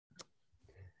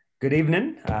Good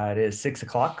evening. It is 6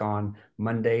 o'clock on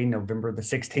Monday, November the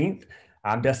 16th.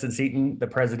 I'm Dustin Seaton, the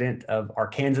president of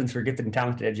Arkansans for Gifted and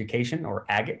Talented Education, or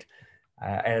AGIT,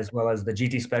 as well as the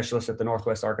GT specialist at the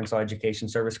Northwest Arkansas Education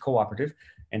Service Cooperative.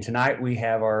 And tonight we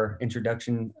have our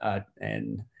introduction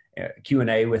and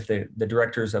Q&A with the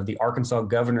directors of the Arkansas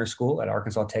Governor School at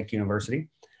Arkansas Tech University.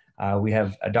 We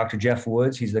have Dr. Jeff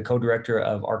Woods. He's the co-director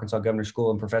of Arkansas Governor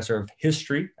School and professor of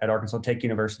history at Arkansas Tech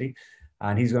University.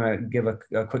 And he's going to give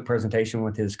a quick presentation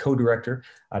with his co-director,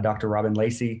 Dr.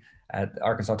 Lasey at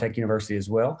Arkansas Tech University as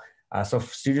well. So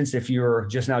students, if you're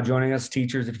just now joining us,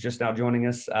 teachers, if you're just now joining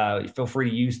us, feel free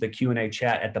to use the Q&A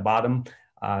chat at the bottom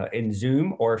in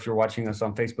Zoom, or if you're watching us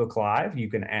on Facebook Live, you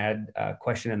can add a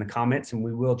question in the comments and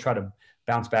we will try to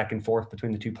bounce back and forth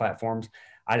between the two platforms.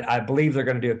 I believe they're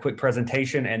going to do a quick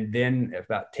presentation and then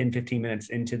about 10-15 minutes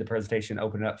into the presentation,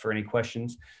 open it up for any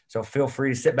questions. So feel free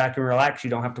to sit back and relax. You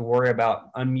don't have to worry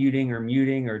about unmuting or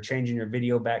muting or changing your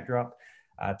video backdrop.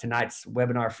 Tonight's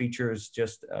webinar features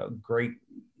just a great,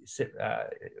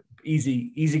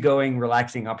 easygoing,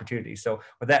 relaxing opportunity. So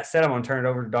with that said, I'm going to turn it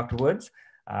over to Dr. Woods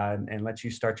and let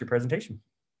you start your presentation.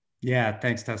 Yeah,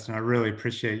 thanks, Dustin. I really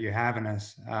appreciate you having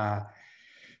us.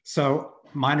 So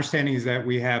my understanding is that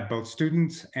we have both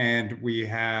students and we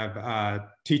have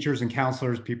teachers and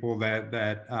counselors, people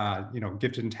that you know,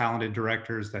 gifted and talented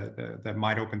directors that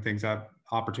might open things up,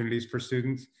 opportunities for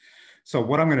students. So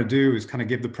what I'm going to do is kind of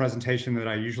give the presentation that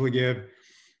I usually give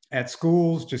at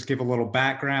schools, just give a little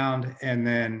background, and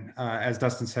then as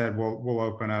Dustin said, we'll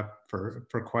open up for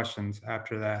questions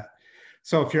after that.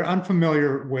 So if you're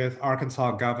unfamiliar with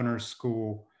Arkansas Governor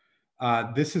School,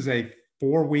 this is a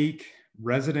 4-week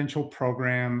residential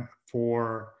program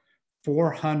for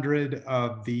 400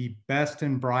 of the best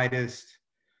and brightest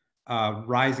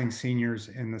rising seniors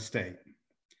in the state.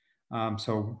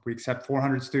 So we accept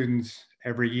 400 students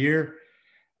every year.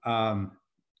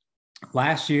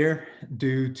 Last year,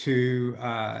 due to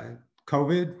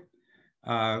COVID,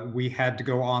 we had to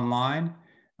go online,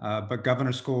 but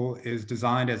Governor School is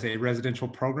designed as a residential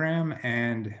program,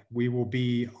 and we will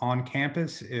be on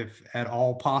campus if at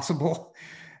all possible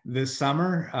this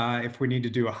summer. If we need to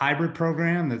do a hybrid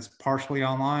program that's partially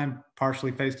online,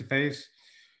 partially face-to-face,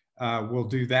 we'll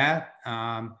do that.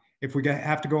 If we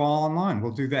have to go all online,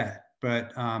 we'll do that.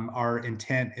 But our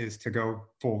intent is to go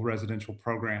full residential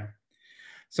program.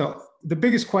 So the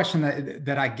biggest question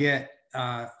that I get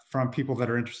from people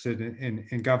that are interested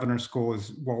in Governor School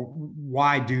is, well,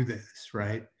 why do this,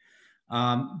 right?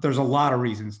 There's a lot of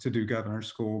reasons to do Governor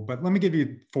School, but let me give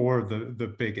you 4 of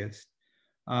the biggest.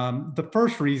 The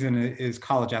first reason is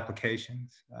college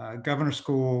applications. Governor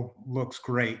School looks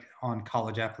great on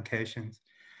college applications.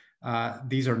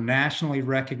 These are nationally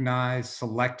recognized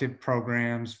selective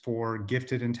programs for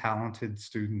gifted and talented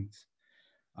students.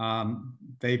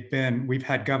 We've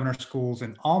had Governor Schools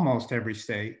in almost every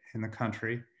state in the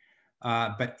country,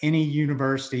 but any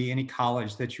university, any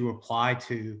college that you apply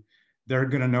to, they're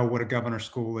going to know what a Governor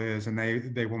School is, and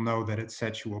they will know that it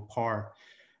sets you apart.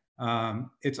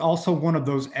 It's also one of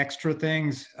those extra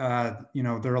things. You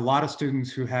know, there are a lot of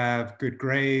students who have good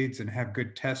grades and have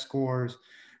good test scores,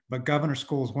 but Governor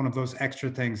School is one of those extra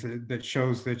things that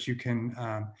shows that you can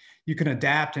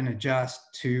adapt and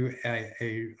adjust to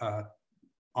a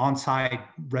on-site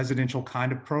residential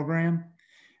kind of program,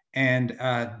 and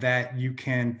that you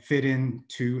can fit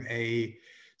into a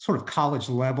sort of college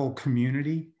level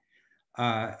community.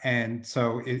 And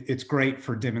so it's great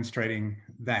for demonstrating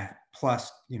that.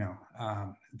 Plus, you know,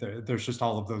 there's just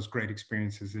all of those great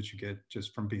experiences that you get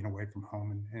just from being away from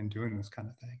home and doing this kind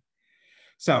of thing.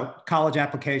 So college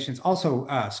applications, also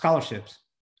scholarships,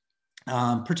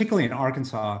 particularly in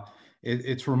Arkansas.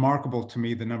 It's remarkable to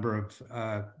me the number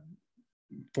of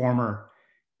former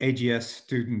AGS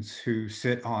students who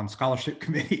sit on scholarship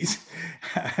committees.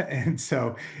 And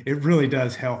so it really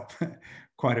does help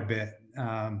quite a bit.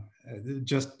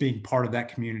 Just being part of that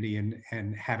community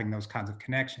and having those kinds of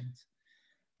connections.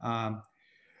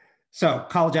 So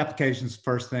college applications,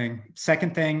 first thing.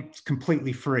 Second thing, it's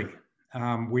completely free.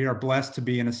 We are blessed to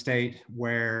be in a state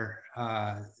where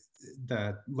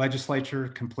the legislature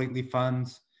completely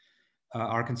funds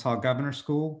Arkansas Governor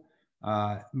School.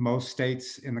 Most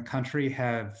states in the country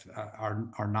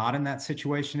are not in that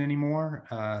situation anymore.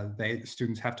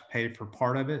 Students have to pay for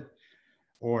part of it,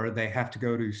 or they have to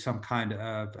go to some kind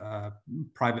of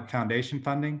private foundation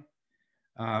funding.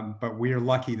 But we are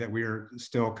lucky that we are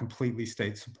still completely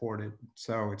state supported.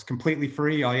 So it's completely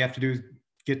free. All you have to do is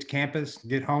get to campus,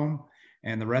 get home,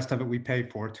 and the rest of it we pay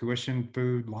for: tuition,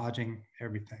 food, lodging,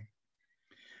 everything.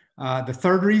 The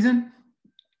third reason,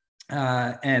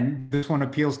 and this one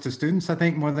appeals to students, I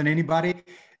think, more than anybody,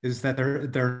 is that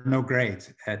there are no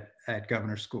grades at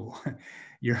Governor School.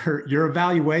 Your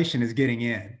evaluation is getting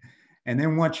in. And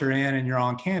then once you're in and you're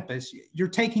on campus, you're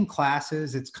taking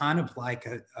classes. It's kind of like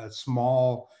a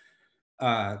small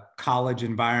college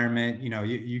environment. You know,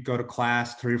 you go to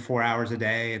class 3 or 4 hours a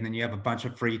day, and then you have a bunch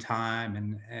of free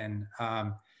time.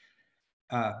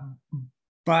 Uh,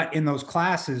 but in those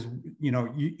classes, you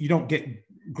know, you don't get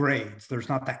grades. There's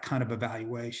not that kind of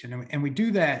evaluation. And we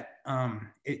do that.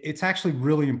 It's actually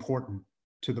really important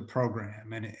to the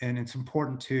program, and it's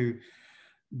important to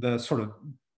the sort of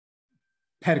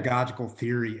pedagogical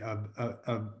theory of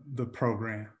the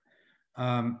program.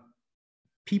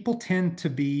 People tend to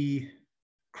be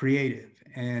creative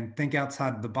and think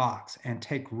outside of the box and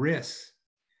take risks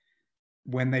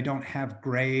when they don't have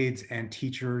grades and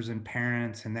teachers and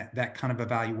parents and that kind of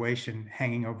evaluation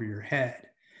hanging over your head.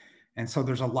 And so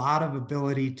there's a lot of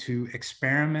ability to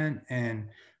experiment and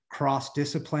cross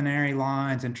disciplinary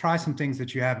lines and try some things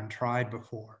that you haven't tried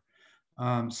before.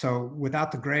 So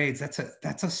without the grades, that's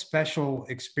a special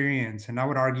experience. And I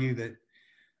would argue that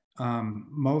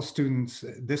most students,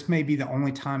 this may be the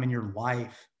only time in your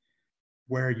life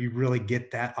where you really get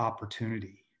that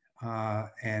opportunity.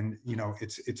 And you know,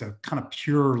 it's a kind of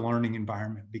pure learning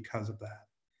environment because of that.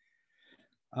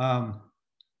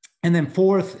 And then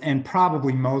fourth, and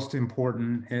probably most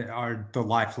important, are the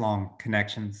lifelong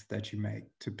connections that you make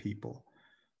to people.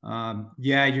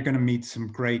 Yeah, you're going to meet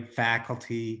some great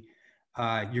faculty.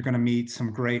 You're going to meet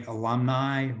some great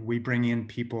alumni. We bring in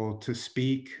people to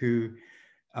speak who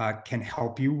can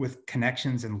help you with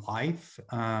connections in life.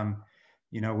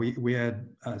 You know, we had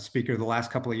a speaker the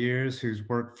last couple of years who's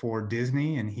worked for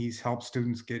Disney, and he's helped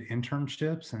students get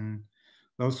internships and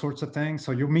those sorts of things.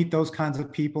 So you'll meet those kinds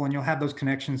of people, and you'll have those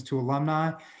connections to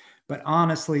alumni. But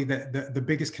honestly, the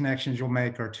biggest connections you'll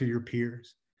make are to your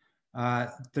peers.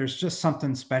 There's just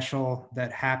something special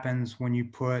that happens when you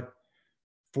put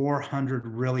 400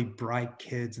 really bright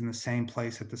kids in the same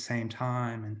place at the same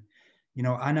time. And, you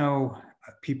know, I know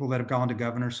people that have gone to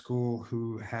Governor School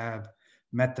who have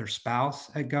met their spouse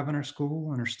at Governor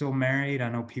School and are still married. I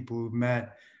know people who've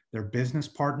met their business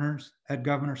partners at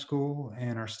Governor School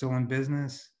and are still in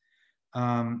business.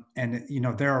 And, you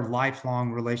know, there are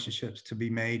lifelong relationships to be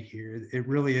made here. It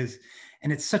really is.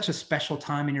 And it's such a special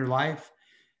time in your life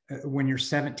when you're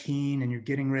 17 and you're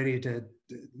getting ready to,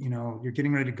 you know, you're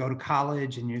getting ready to go to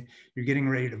college, and you're getting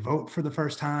ready to vote for the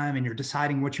first time, and you're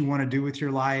deciding what you want to do with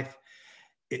your life.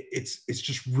 It's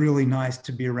just really nice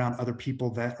to be around other people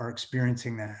that are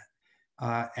experiencing that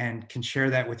and can share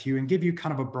that with you and give you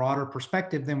kind of a broader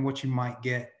perspective than what you might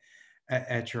get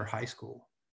at your high school.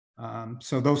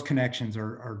 So those connections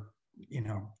are, you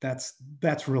know, that's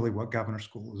really what Governor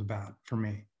School is about for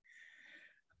me.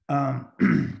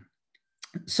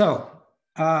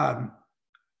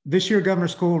 This year, Governor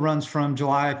School runs from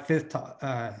July 5th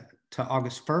to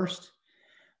August 1st.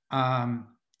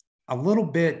 A little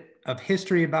bit of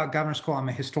history about Governor School. I'm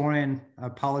a historian. I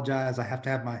apologize. I have to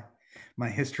have my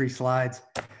history slides.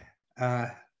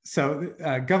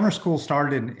 Governor School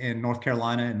started in North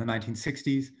Carolina in the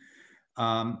 1960s.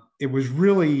 It was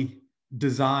really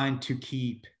designed to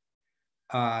keep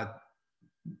the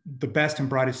best and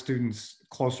brightest students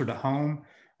closer to home.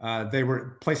 They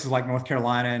were places like North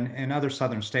Carolina and other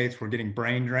southern states were getting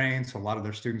brain drained. So a lot of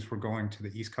their students were going to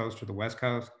the East Coast or the West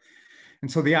Coast.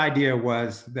 And so the idea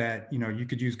was that, you know, you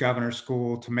could use Governor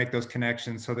School to make those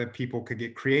connections so that people could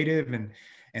get creative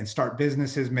and start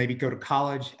businesses, maybe go to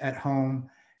college at home,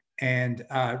 and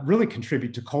really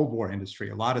contribute to Cold War industry.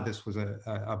 A lot of this was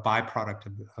a byproduct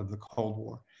of the Cold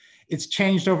War. It's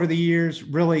changed over the years.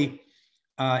 Really,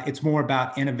 it's more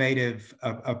about innovative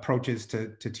approaches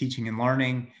to teaching and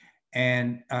learning,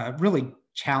 and really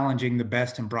challenging the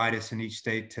best and brightest in each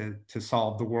state to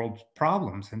solve the world's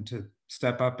problems and to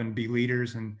step up and be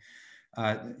leaders and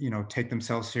you know, take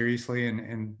themselves seriously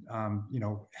and you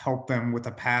know, help them with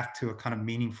a path to a kind of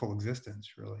meaningful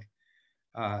existence, really.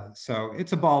 So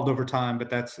it's evolved over time, but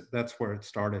that's where it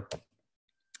started.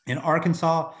 In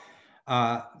Arkansas,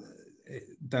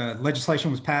 the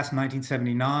legislation was passed in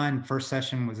 1979. First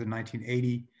session was in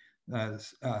 1980,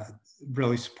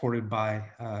 really supported by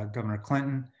Governor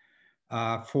Clinton.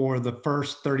 For the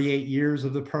first 38 years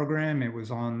of the program, it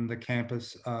was on the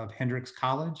campus of Hendrix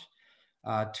College.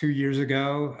 2 years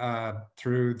ago,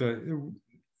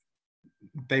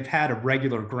 they've had a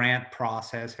regular grant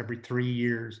process every 3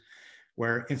 years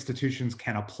where institutions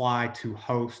can apply to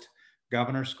host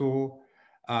Governor School.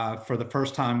 For the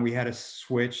first time, we had a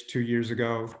switch 2 years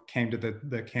ago, came to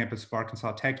the campus of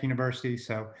Arkansas Tech University.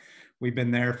 So we've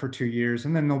been there for 2 years,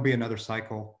 and then there'll be another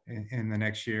cycle in the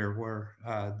next year where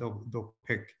they'll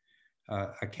pick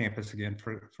a campus again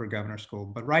for Governor School.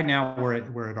 But right now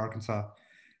we're at Arkansas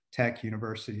Tech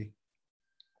University.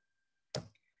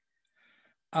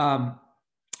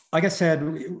 Like I said,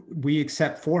 we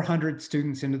accept 400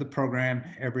 students into the program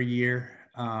every year.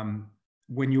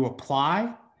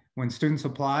 When students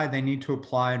apply, they need to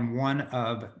apply in one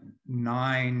of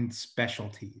 9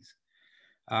 specialties.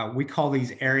 We call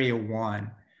these Area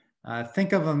 1.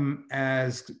 Think of them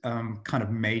as kind of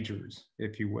majors,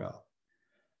 if you will.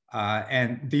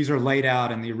 And these are laid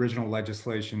out in the original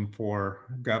legislation for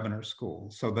Governor School.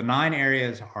 So the 9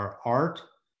 areas are art,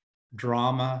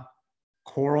 drama,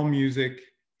 choral music,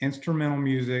 instrumental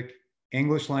music,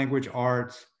 English language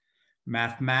arts,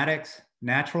 mathematics,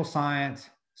 natural science,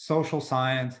 social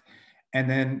science, and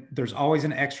then there's always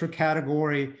an extra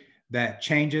category that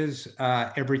changes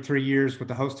every 3 years with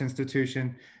the host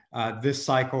institution. This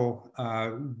cycle,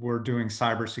 we're doing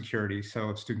cybersecurity. So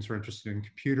if students are interested in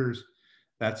computers,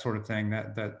 that sort of thing,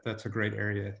 that's a great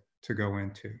area to go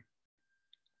into.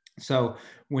 So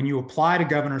when you apply to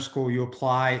Governor School, you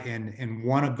apply in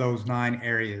one of those 9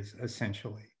 areas,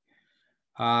 essentially.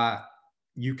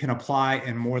 You can apply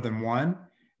in more than one.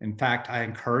 In fact, I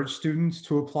encourage students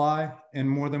to apply in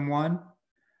more than one.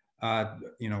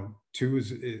 2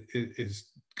 is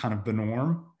kind of the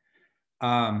norm.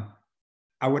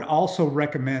 I would also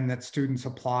recommend that students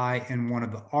apply in one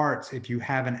of the arts if you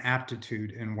have an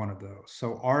aptitude in one of those.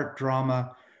 So art,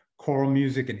 drama, choral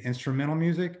music, and instrumental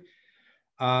music.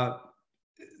 I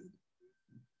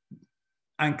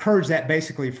encourage that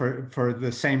basically for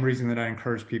the same reason that I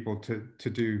encourage people to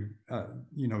do,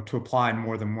 to apply in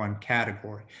more than one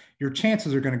category. Your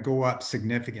chances are going to go up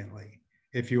significantly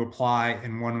if you apply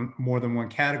in more than one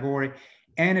category.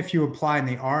 And if you apply in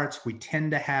the arts, we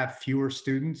tend to have fewer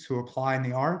students who apply in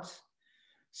the arts.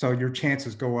 So your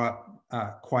chances go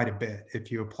up quite a bit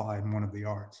if you apply in one of the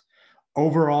arts.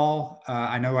 Overall,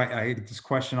 I know I get this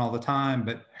question all the time,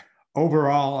 but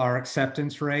overall, our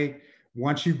acceptance rate,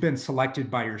 once you've been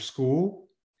selected by your school,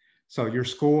 so your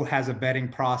school has a vetting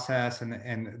process,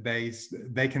 and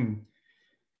they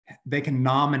can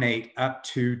nominate up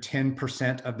to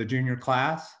 10% of the junior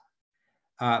class.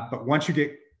 But once you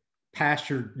get past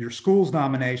your school's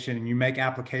nomination and you make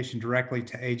application directly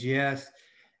to AGS,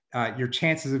 your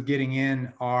chances of getting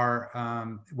in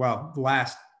are, the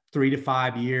last 3 to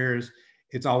 5 years,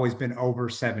 it's always been over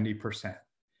 70%.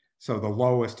 So the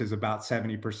lowest is about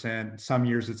 70%. Some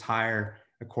years it's higher.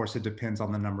 Of course, it depends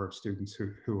on the number of students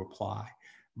who apply,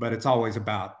 but it's always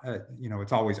about,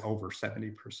 it's always over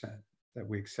 70% that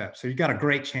we accept. So you got a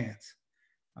great chance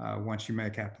once you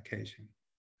make application.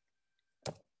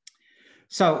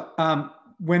 So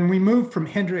when we moved from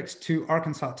Hendrix to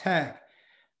Arkansas Tech,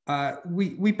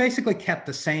 we basically kept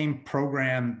the same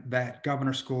program that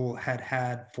Governor School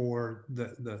had for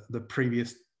the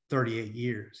previous 38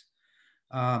 years.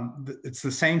 It's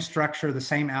the same structure, the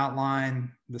same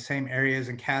outline, the same areas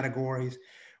and categories.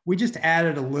 We just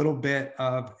added a little bit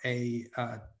of a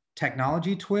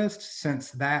technology twist,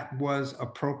 since that was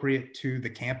appropriate to the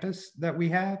campus that we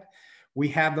have. We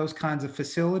have those kinds of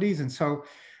facilities. And so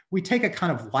we take a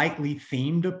kind of lightly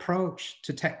themed approach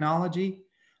to technology.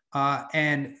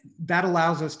 And that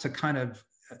allows us to kind of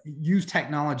use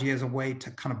technology as a way to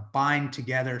kind of bind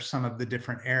together some of the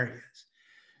different areas.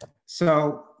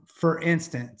 So for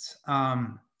instance,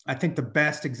 I think the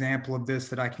best example of this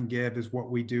that I can give is what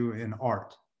we do in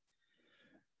art.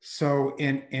 So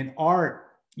in art,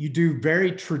 you do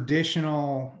very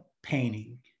traditional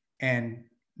painting and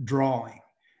drawing.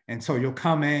 And so you'll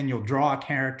come in, you'll draw a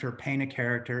character, paint a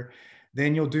character,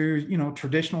 then you'll do,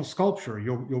 traditional sculpture.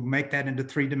 You'll make that into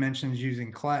 3 dimensions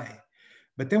using clay.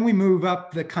 But then we move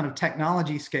up the kind of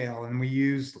technology scale, and we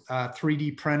use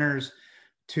 3D printers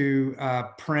to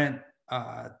print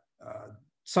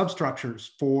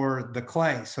substructures for the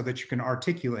clay so that you can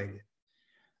articulate it.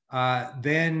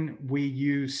 Then we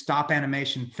use stop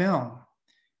animation film.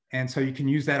 And so you can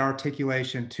use that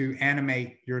articulation to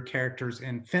animate your characters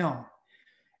in film.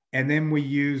 And then we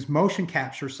use motion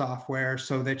capture software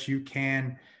so that you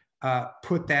can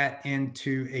put that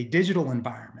into a digital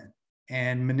environment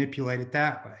and manipulate it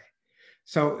that way.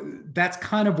 So that's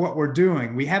kind of what we're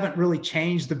doing. We haven't really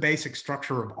changed the basic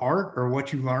structure of art or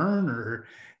what you learn, or,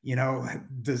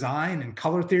 design and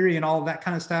color theory and all of that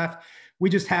kind of stuff. We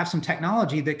just have some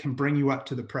technology that can bring you up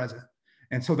to the present.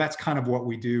 And so that's kind of what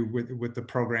we do with the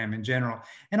program in general.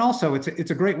 And also it's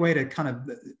a great way to kind of,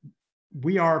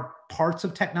 we are parts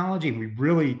of technology. We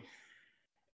really,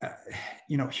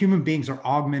 human beings are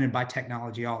augmented by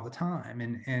technology all the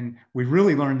time. And we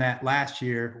really learned that last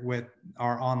year with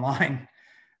our online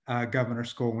Governor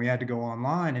School. And we had to go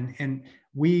online, and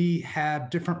we have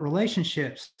different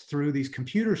relationships through these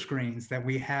computer screens that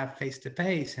we have face to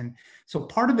face. And so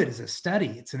part of it is a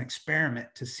study. It's an experiment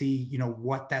to see,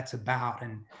 what that's about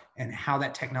and how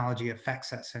that technology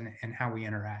affects us and how we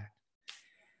interact.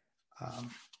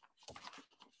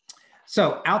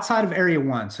 So outside of Area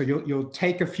 1, so you'll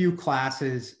take a few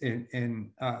classes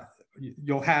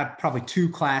you'll have probably 2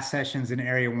 class sessions in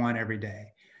Area 1 every day.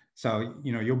 So,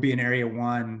 you'll be in Area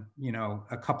 1,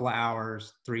 a couple of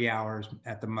hours, 3 hours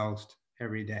at the most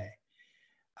every day.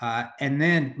 And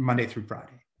then Monday through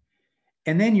Friday.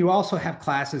 And then you also have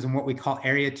classes in what we call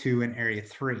Area 2 and Area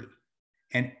 3.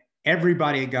 And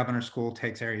everybody at Governor School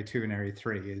takes Area 2 and Area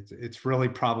 3. It's really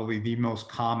probably the most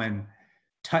common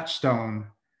touchstone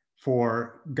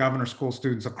for Governor School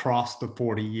students across the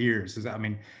 40 years.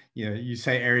 You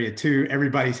say Area 2,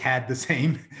 everybody's had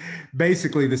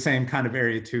basically the same kind of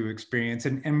Area 2 experience.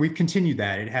 And we've continued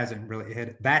that.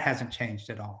 That hasn't changed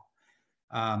at all,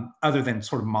 other than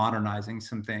sort of modernizing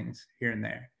some things here and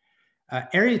there.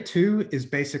 Area 2 is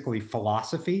basically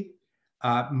philosophy.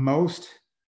 Most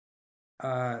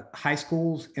high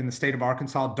schools in the state of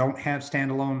Arkansas don't have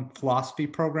standalone philosophy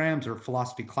programs or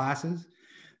philosophy classes.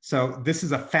 So this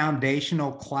is a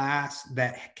foundational class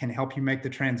that can help you make the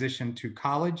transition to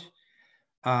college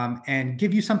and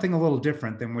give you something a little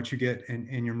different than what you get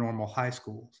in your normal high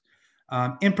schools.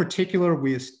 In particular,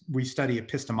 we study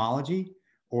epistemology,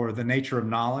 or the nature of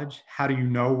knowledge. How do you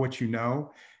know what you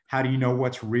know? How do you know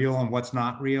what's real and what's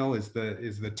not real? Is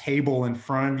the table in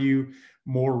front of you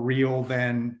more real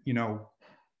than,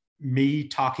 me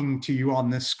talking to you on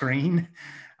this screen?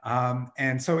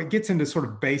 And so it gets into sort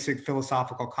of basic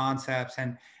philosophical concepts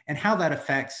and how that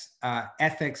affects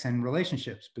ethics and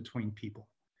relationships between people.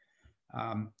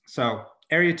 So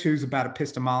Area 2 is about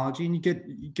epistemology, and you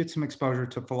get some exposure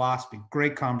to philosophy.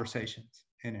 Great conversations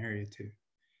in Area 2.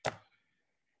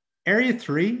 Area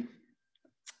 3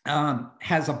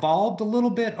 has evolved a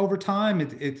little bit over time.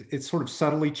 It's sort of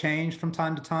subtly changed from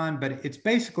time to time, but it's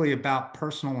basically about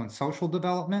personal and social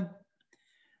development.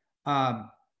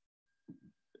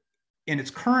 In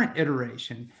its current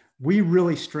iteration, we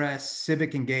really stress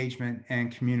civic engagement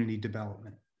and community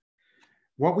development.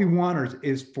 What we want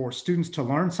is for students to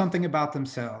learn something about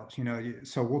themselves.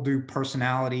 So we'll do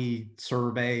personality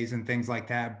surveys and things like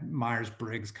that,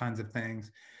 Myers-Briggs kinds of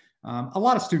things. A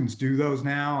lot of students do those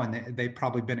now, and they've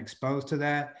probably been exposed to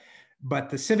that.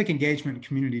 But the civic engagement and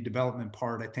community development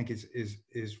part, I think,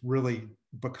 is really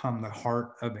become the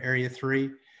heart of Area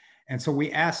 3. And so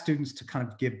we ask students to kind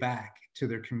of give back to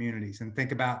their communities and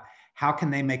think about how can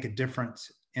they make a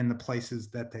difference in the places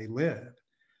that they live.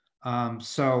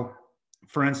 So,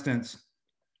 for instance,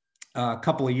 a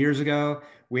couple of years ago,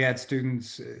 we had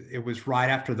students, it was right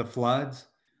after the floods.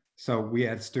 So we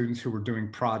had students who were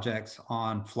doing projects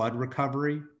on flood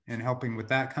recovery and helping with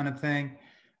that kind of thing.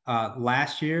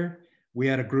 Last year, we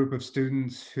had a group of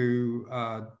students who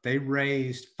they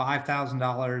raised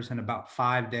 $5,000 in about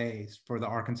 5 days for the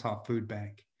Arkansas Food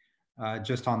Bank,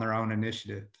 just on their own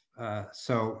initiative.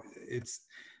 So it's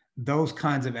those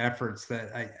kinds of efforts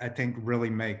that I think really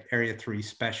make Area 3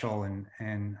 special,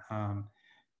 and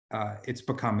it's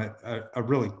become a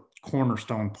really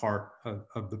cornerstone part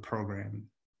of the program.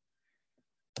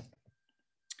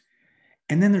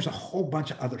 And then there's a whole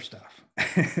bunch of other stuff,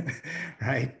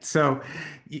 right? So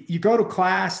you go to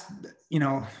class,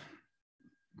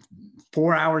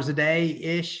 4 hours a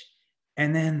day-ish,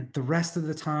 and then the rest of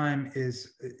the time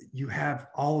is you have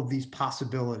all of these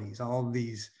possibilities, all of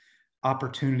these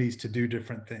opportunities to do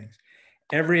different things.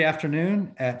 Every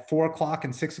afternoon at 4 o'clock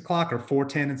and 6 o'clock, or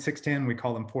 4:10 and 6:10, we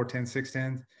call them 4:10,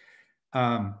 6:10.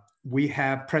 We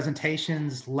have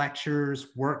presentations,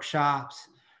 lectures, workshops.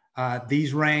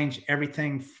 These range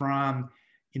everything from,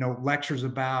 lectures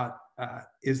about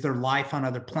is there life on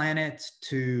other planets,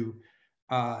 to,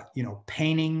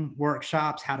 painting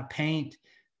workshops, how to paint,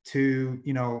 to,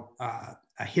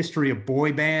 a history of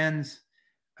boy bands.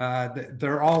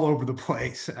 They're all over the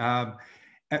place.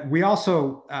 We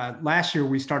also, last year,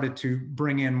 we started to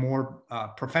bring in more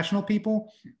professional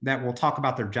people that will talk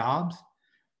about their jobs.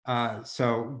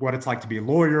 So what it's like to be a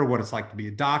lawyer, what it's like to be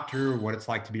a doctor, what it's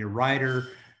like to be a writer,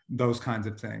 those kinds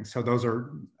of things. So those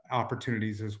are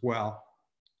opportunities as well.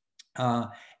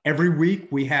 Every week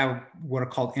we have what are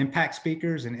called impact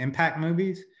speakers and impact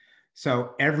movies.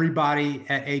 So everybody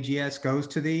at AGS goes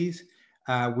to these.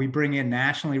 We bring in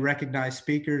nationally recognized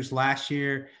speakers last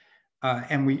year,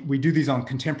 and we do these on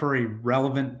contemporary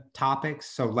relevant topics.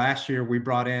 So last year we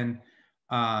brought in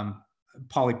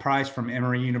Polly Price from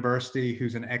Emory University,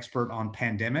 who's an expert on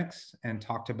pandemics, and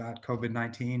talked about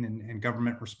COVID-19 and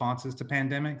government responses to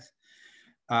pandemics.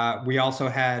 We also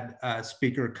had a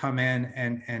speaker come in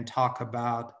and talk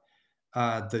about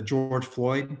the George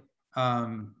Floyd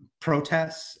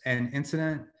protests and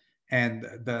incident and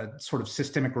the sort of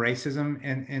systemic racism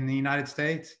in the United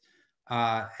States.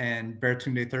 And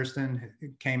Baratunde Thurston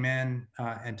came in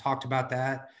and talked about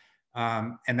that.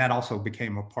 And that also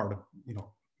became a part of,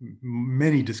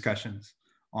 many discussions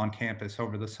on campus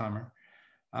over the summer.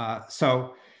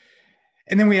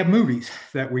 And then we have movies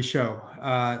that we show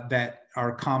that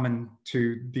are common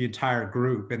to the entire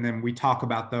group. And then we talk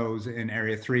about those in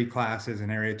Area 3 classes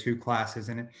and Area 2 classes,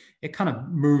 and it kind of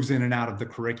moves in and out of the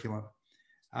curriculum.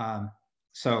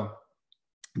 So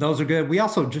those are good. We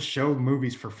also just show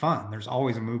movies for fun. There's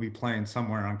always a movie playing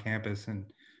somewhere on campus and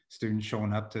students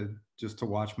showing up just to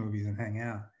watch movies and hang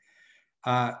out.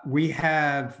 We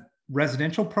have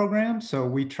residential programs. So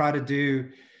we try to do,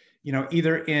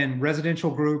 either in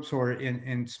residential groups or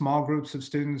in small groups of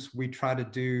students, we try to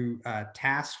do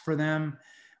tasks for them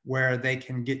where they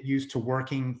can get used to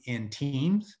working in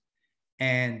teams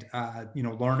and,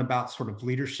 learn about sort of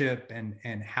leadership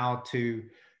and how to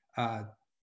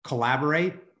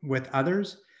collaborate with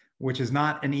others, which is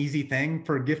not an easy thing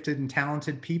for gifted and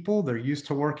talented people. They're used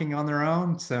to working on their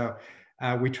own. So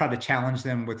we try to challenge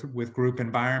them with group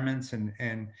environments and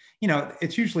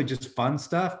it's usually just fun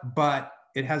stuff, but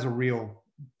it has a real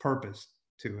purpose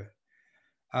to it.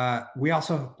 We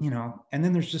also, and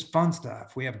then there's just fun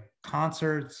stuff. We have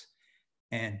concerts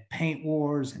and paint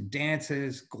wars and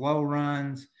dances, glow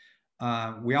runs.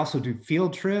 We also do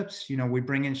field trips. We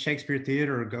bring in Shakespeare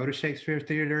Theater or go to Shakespeare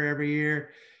Theater every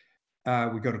year.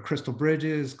 We go to Crystal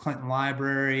Bridges, Clinton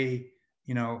Library,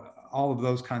 all of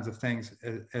those kinds of things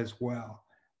as well.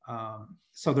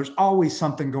 So there's always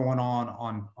something going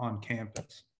on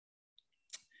campus.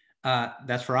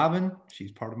 That's Robin.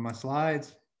 She's part of my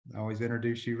slides. I always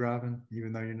introduce you, Robin,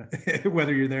 even though you're not,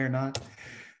 whether you're there or not.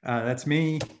 That's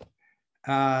me.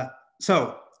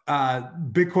 So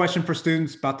big question for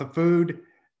students about the food.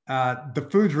 The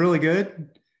food's really good.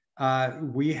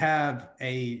 We have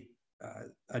a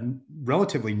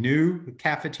relatively new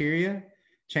cafeteria,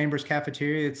 Chambers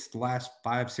Cafeteria. It's the last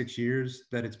 5-6 years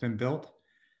that it's been built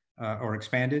or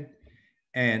expanded.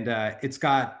 And it's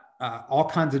got all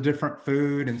kinds of different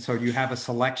food. And so you have a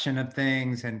selection of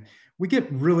things, and we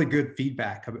get really good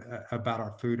feedback about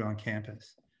our food on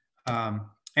campus.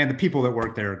 And the people that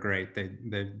work there are great.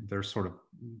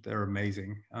 They're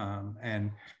amazing.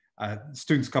 And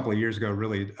students a couple of years ago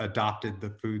really adopted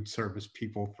the food service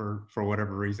people for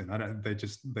whatever reason.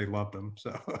 They loved them.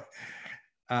 So,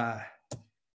 and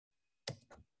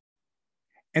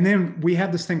then we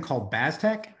have this thing called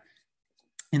BazTech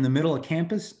in the middle of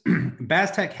campus.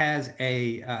 BazTech has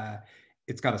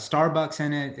it's got a Starbucks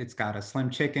in it. It's got a Slim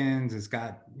Chickens. It's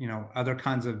got, other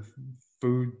kinds of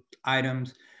food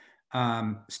items.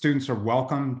 Students are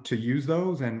welcome to use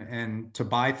those and to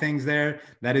buy things there.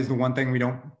 That is the one thing we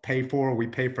don't pay for. We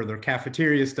pay for their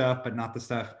cafeteria stuff, but not the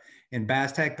stuff in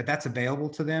BazTech, but that's available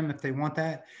to them if they want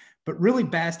that. But really,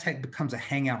 BazTech becomes a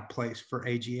hangout place for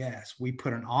AGS. We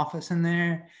put an office in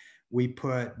there. We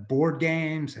put board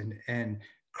games and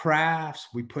crafts.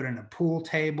 We put in a pool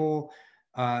table.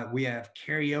 We have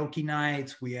karaoke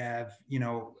nights. We have,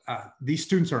 these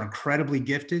students are incredibly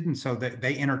gifted, and so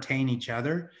they entertain each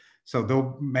other. So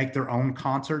they'll make their own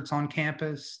concerts on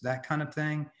campus, that kind of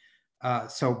thing.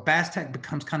 So BazTech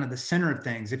becomes kind of the center of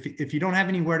things. If you don't have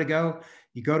anywhere to go,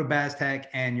 you go to BazTech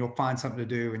and you'll find something to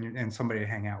do and somebody to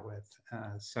hang out with.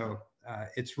 So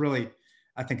it's really,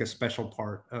 I think, a special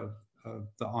part of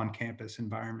the on-campus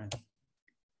environment.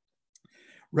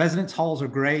 Residence halls are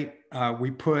great.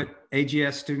 We put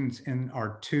AGS students in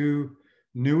our 2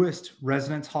 newest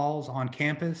residence halls on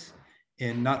campus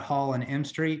in Nutt Hall and M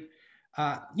Street.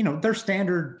 They're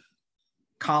standard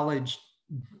college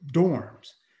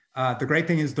dorms. The great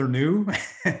thing is they're new,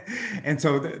 and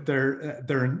so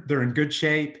they're in good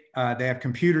shape. They have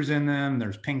computers in them.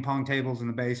 There's ping pong tables in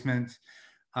the basements.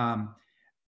 Our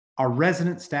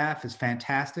resident staff is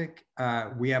fantastic.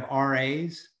 We have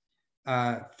RAs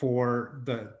for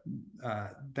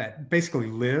that basically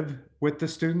live with the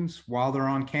students while they're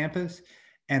on campus,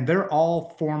 and they're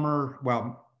all former,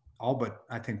 well, all but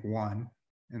I think one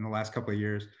in the last couple of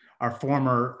years, are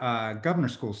former Governor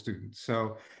School students.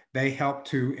 So they help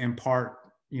to impart,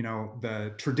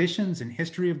 the traditions and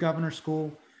history of Governor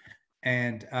School,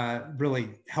 and really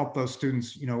help those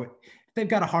students, if they've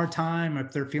got a hard time,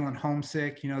 if they're feeling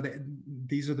homesick,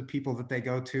 these are the people that they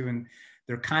go to, and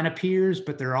they're kind of peers,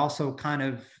 but they're also kind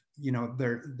of,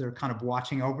 they're kind of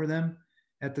watching over them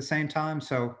at the same time.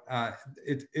 So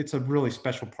it's a really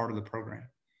special part of the program.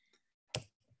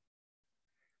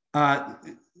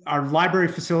 our library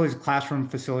facilities, classroom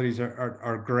facilities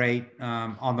are great.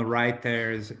 On the right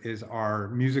there is our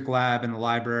music lab in the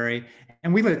library.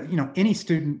 And we let, any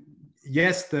student,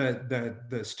 yes,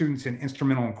 the students in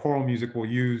instrumental and choral music will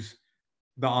use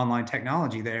the online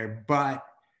technology there, but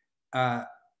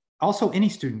also any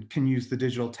student can use the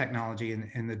digital technology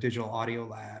in the digital audio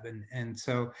lab. And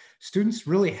so students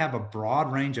really have a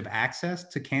broad range of access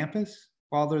to campus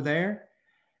while they're there.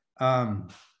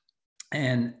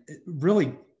 And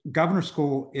really, Governor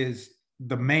School is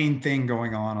the main thing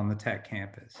going on the tech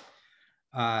campus.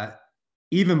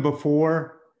 Even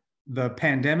before the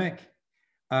pandemic,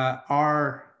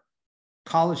 our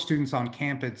college students on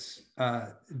campus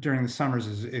during the summers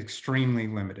is extremely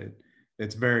limited.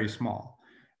 It's very small.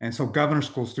 And so Governor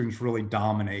School students really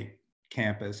dominate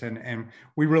campus, and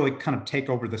we really kind of take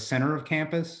over the center of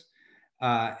campus.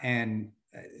 And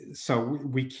so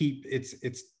we keep,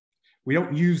 we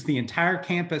don't use the entire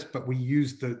campus, but we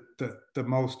use the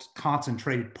most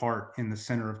concentrated part in the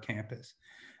center of campus.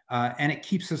 And it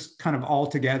keeps us kind of all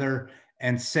together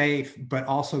and safe, but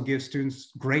also gives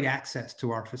students great access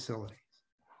to our facilities.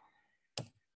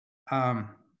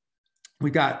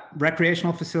 We've got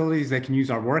recreational facilities. They can use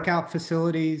our workout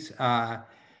facilities.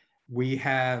 We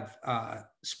have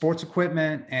sports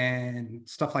equipment and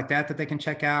stuff like that they can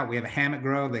check out. We have a hammock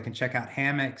grove. They can check out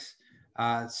hammocks.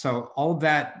 So all of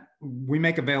that we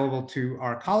make available to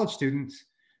our college students,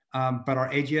 but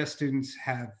our AGS students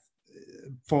have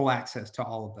full access to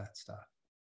all of that stuff.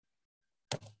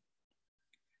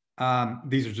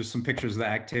 These are just some pictures of the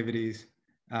activities.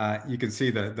 You can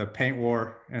see the paint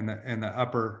war in the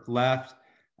upper left.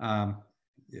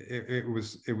 It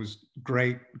was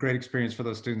great experience for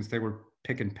those students. They were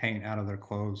picking paint out of their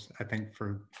clothes, I think,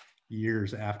 for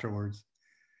years afterwards.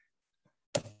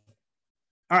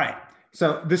 All right,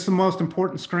 so this is the most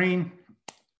important screen.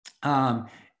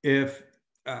 If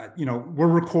we're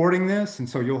recording this, and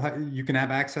so you can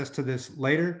have access to this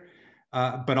later.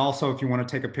 But also, if you want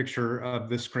to take a picture of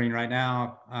this screen right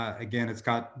now, again, it's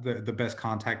got the best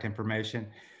contact information.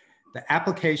 The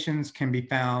applications can be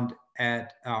found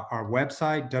at our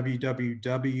website,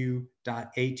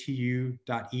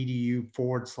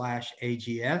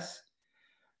 www.atu.edu/AGS.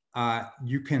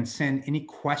 You can send any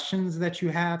questions that you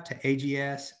have to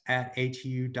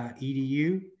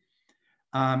ags@atu.edu.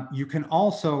 You can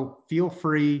also feel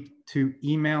free to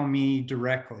email me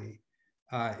directly.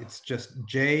 It's just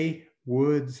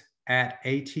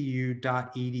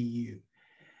jwoods@atu.edu.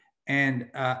 And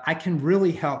I can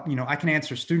really help, I can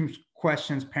answer students'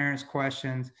 questions, parents'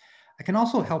 questions. I can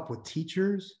also help with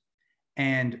teachers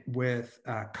and with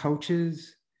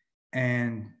coaches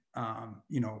and,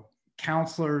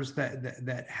 counselors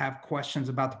that have questions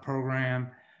about the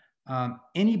program.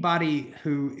 Anybody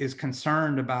who is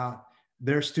concerned about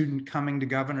their student coming to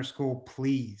Governor School,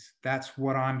 please, that's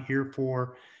what I'm here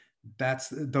for.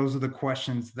 Those are the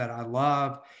questions that I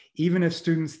love. Even if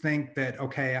students think that,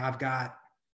 okay, I've got,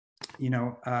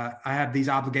 I have these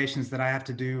obligations that I have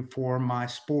to do for my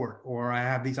sport, or I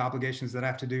have these obligations that I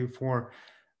have to do for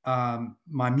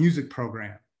my music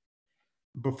program.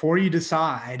 Before you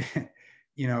decide,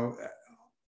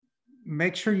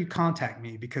 make sure you contact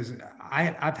me, because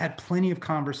I've had plenty of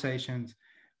conversations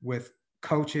with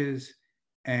coaches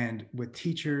and with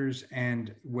teachers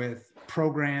and with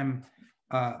program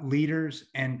leaders,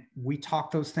 and we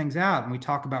talk those things out, and we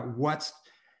talk about what's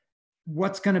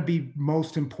going to be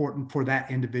most important for that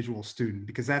individual student,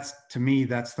 because to me,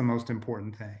 that's the most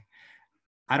important thing.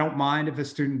 I don't mind if a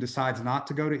student decides not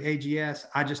to go to AGS.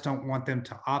 I just don't want them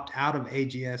to opt out of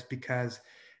AGS because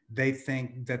they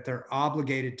think that they're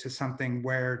obligated to something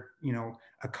where,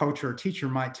 a coach or a teacher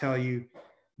might tell you,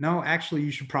 no, actually,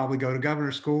 you should probably go to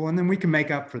Governor School, and then we can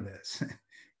make up for this.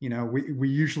 We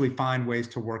usually find ways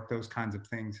to work those kinds of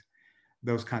things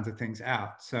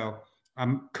out. So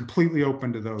I'm completely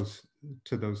open to those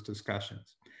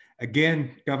discussions.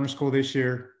 Again, Governor School this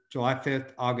year, July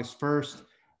 5th, August 1st.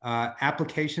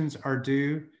 Applications are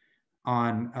due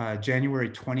on January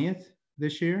 20th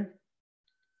this year.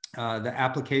 The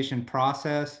application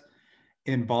process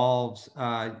involves,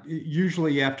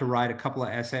 usually you have to write a couple of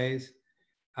essays.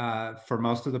 For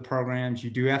most of the programs, you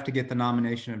do have to get the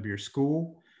nomination of your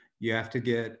school. You have to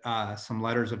get some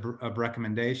letters of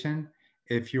recommendation.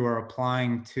 If you are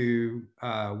applying to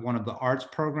one of the arts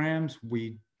programs,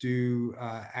 we do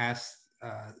ask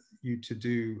you to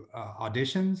do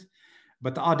auditions,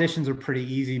 but the auditions are pretty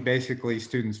easy. Basically,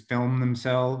 students film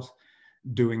themselves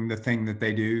doing the thing that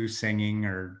they do, singing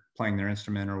or playing their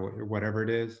instrument or whatever it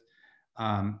is.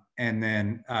 And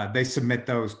then they submit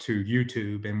those to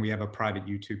YouTube, and we have a private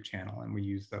YouTube channel, and we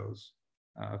use those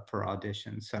for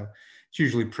auditions. So it's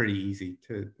usually pretty easy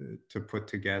to put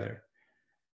together.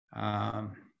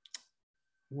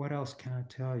 What else can I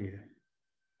tell you?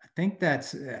 I think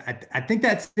that's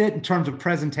it in terms of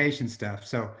presentation stuff.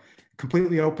 So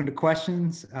completely open to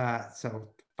questions. So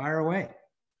fire away.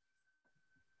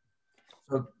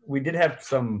 So we did have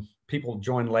some people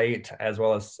join late as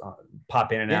well as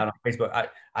pop in and out on Facebook.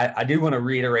 I do want to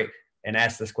reiterate and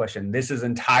ask this question. This is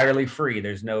entirely free.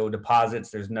 There's no deposits.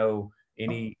 There's no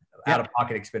any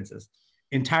out-of-pocket expenses.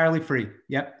 Entirely free.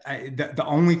 Yep. The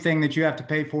only thing that you have to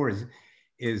pay for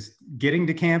is getting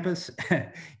to campus.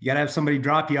 You got to have somebody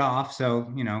drop you off. So,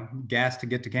 you know, gas to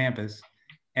get to campus,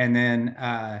 and then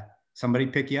somebody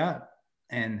pick you up.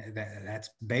 And that's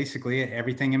basically it.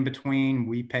 Everything in between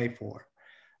we pay for.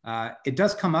 It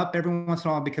does come up every once in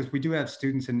a while because we do have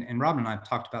students, and Robin and I have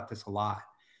talked about this a lot.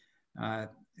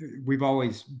 We've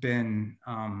always been,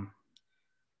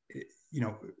 you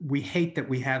know, we hate that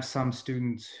we have some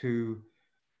students who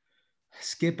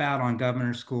skip out on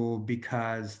governor school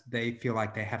because they feel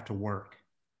like they have to work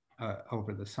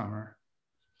over the summer.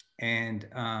 And,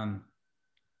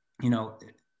 you know,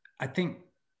 I think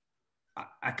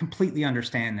I completely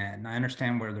understand that. And I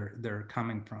understand where they're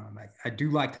coming from. I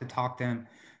do like to talk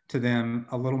to them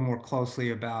a little more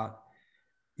closely about,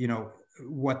 you know,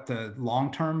 what the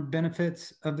long-term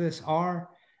benefits of this are.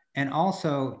 And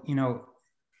also, you know,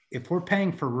 if we're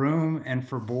paying for room and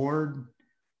for board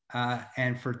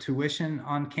and for tuition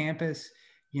on campus,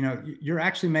 you know, you're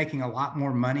actually making a lot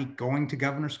more money going to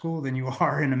governor school than you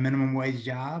are in a minimum wage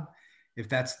job, if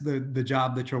that's the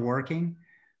job that you're working.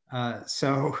 You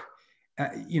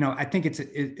know, I think it's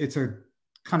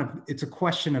a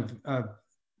question of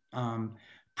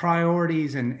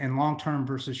priorities and long-term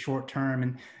versus short-term.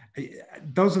 And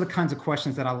those are the kinds of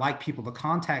questions that I like people to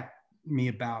contact me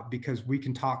about, because we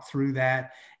can talk through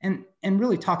that and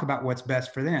really talk about what's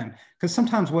best for them. Because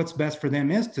sometimes what's best for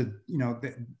them is to, you know,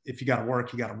 if you got to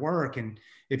work, you got to work. And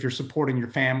if you're supporting your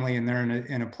family and they're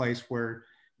in a place where,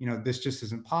 you know, this just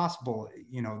isn't possible,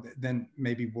 you know, then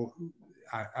maybe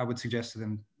I would suggest to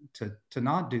them to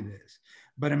not do this.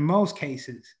 But in most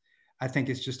cases, I think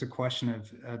it's just a question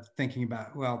of thinking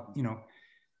about, well, you know,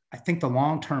 I think the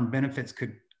long-term benefits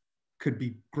could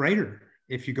be greater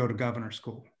if you go to governor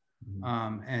school.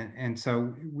 And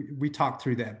so we talked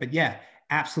through that. But yeah,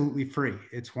 absolutely free.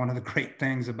 It's one of the great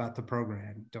things about the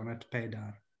program. Don't have to pay a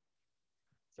dime.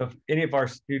 So if any of our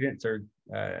students or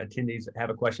attendees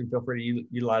have a question, feel free to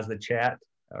utilize the chat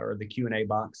or the Q&A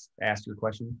box to ask your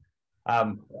question.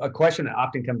 A question that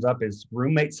often comes up is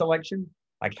roommate selection.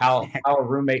 Like how are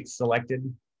roommates selected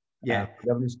for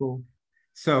governor school?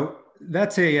 So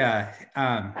that's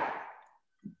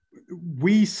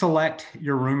we select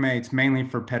your roommates mainly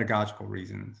for pedagogical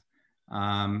reasons.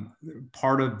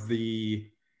 Part of the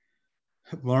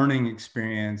learning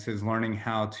experience is learning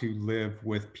how to live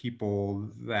with people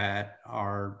that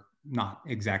are not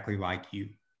exactly like you,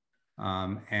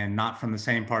 and not from the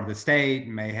same part of the state,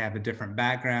 may have a different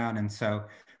background. And so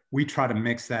we try to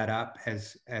mix that up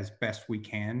as best we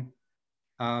can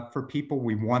for people.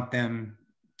 We want them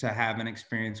to have an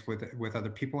experience with other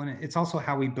people. And it's also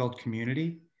how we build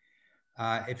community.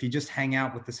 If you just hang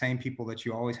out with the same people that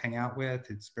you always hang out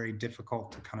with, it's very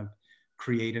difficult to kind of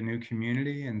create a new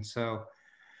community. And so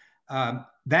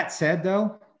that said,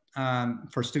 though,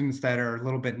 for students that are a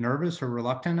little bit nervous or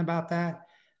reluctant about that,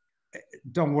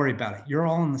 don't worry about it. You're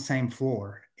all on the same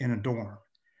floor in a dorm.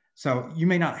 So you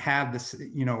may not have this,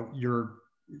 you know,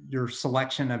 your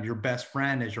selection of your best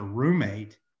friend as your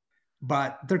roommate,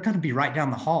 but they're going to be right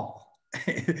down the hall.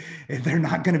 They're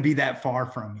not going to be that far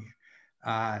from you.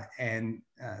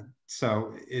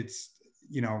 So it's,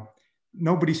 you know,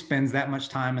 nobody spends that much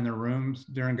time in their rooms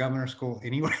during governor school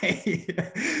anyway.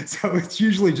 So it's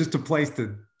usually just a place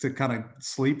to kind of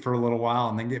sleep for a little while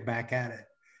and then get back at it.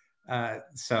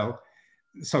 So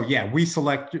yeah, we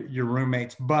select your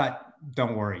roommates, but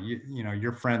don't worry, you know,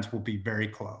 your friends will be very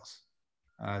close,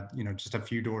 you know, just a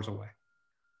few doors away.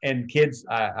 And kids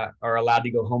are allowed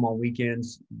to go home on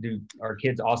weekends. Are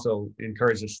kids also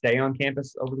encouraged to stay on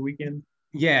campus over the weekend?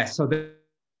 Yeah, so they're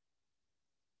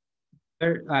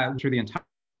through the entire.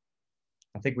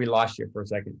 I think we lost you for a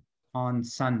second. On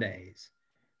Sundays,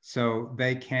 so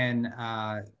they can.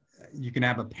 You can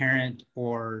have a parent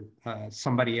or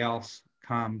somebody else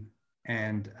come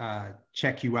and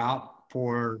check you out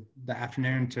for the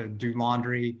afternoon to do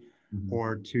laundry,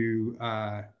 or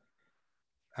to.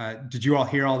 Did you all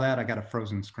hear all that? I got a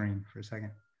frozen screen for a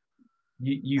second.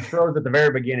 You froze at the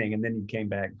very beginning and then you came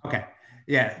back. Okay.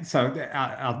 Yeah. So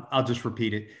I'll just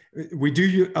repeat it. We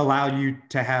do allow you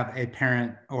to have a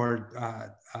parent or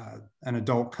an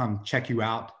adult come check you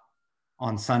out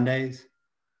on Sundays.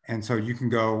 And so you can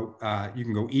go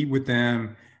eat with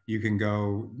them. You can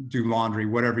go do laundry,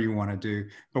 whatever you want to do.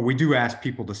 But we do ask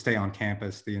people to stay on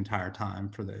campus the entire time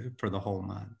for the whole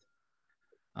month.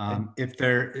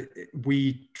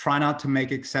 We try not to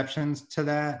make exceptions to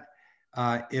that.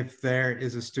 If there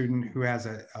is a student who has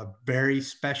a very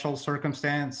special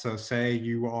circumstance, so say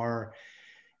you are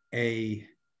a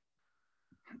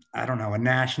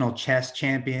national chess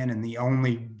champion and the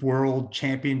only world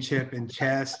championship in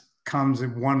chess comes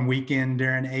in one weekend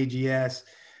during AGS,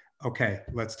 okay,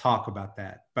 let's talk about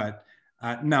that. But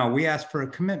no, we ask for a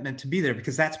commitment to be there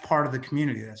because that's part of the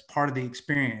community. That's part of the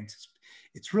experience.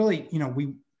 It's really,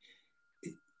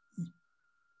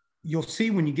 you'll see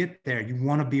when you get there, you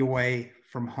want to be away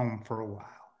from home for a while.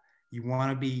 You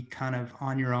want to be kind of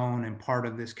on your own and part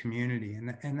of this community.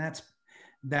 And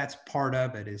that's part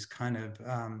of it, is kind of,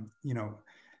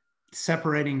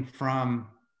 separating from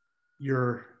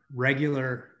your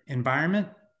regular environment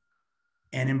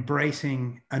and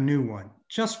embracing a new one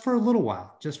just for a little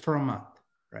while, just for a month,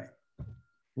 right?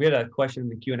 We had a question in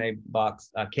the Q&A box.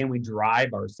 Can we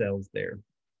drive ourselves there?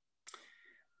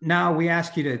 No, we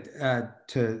ask you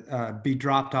to be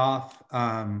dropped off.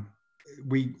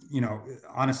 We,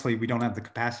 honestly, we don't have the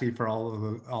capacity for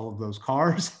all of those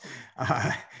cars,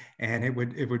 and it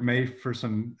would make for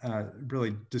some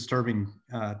really disturbing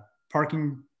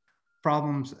parking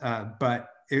problems. But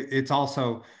it's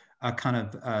also a kind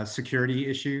of security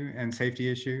issue and safety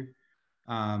issue.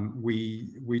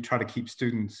 We try to keep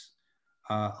students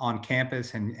on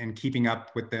campus, and keeping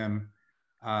up with them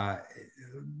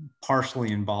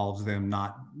partially involves them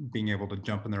not being able to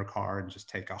jump in their car and just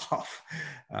take off.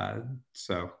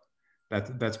 So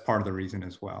that's part of the reason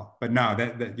as well. But no,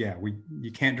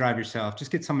 you can't drive yourself.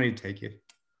 Just get somebody to take you,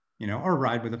 or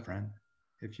ride with a friend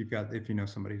if you know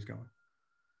somebody who's going.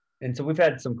 And so we've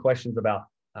had some questions about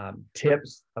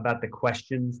tips about the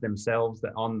questions themselves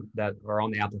that are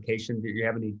on the application. Do you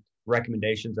have any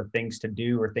recommendations of things to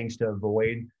do or things to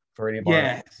avoid for any of our?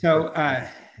 Yeah. So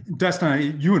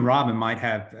Dustin, you and Robin might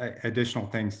have additional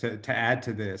things to add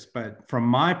to this, but from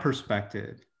my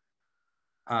perspective,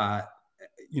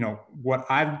 what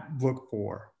I look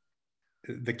for,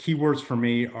 the keywords for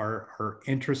me are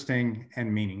interesting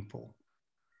and meaningful.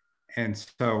 And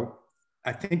so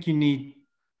I think you need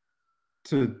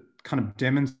to kind of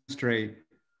demonstrate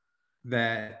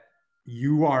that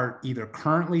you are either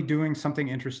currently doing something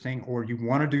interesting or you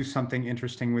want to do something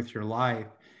interesting with your life.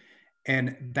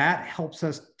 And that helps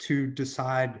us to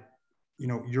decide,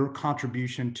 your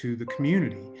contribution to the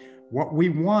community. What we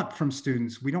want from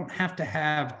students, we don't have to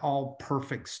have all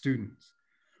perfect students.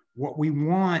 What we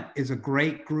want is a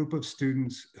great group of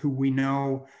students who we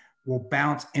know will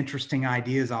bounce interesting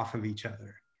ideas off of each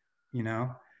other,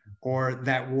 or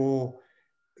that will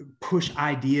push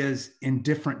ideas in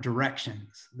different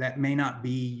directions that may not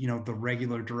be, the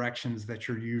regular directions that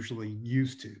you're usually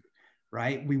used to,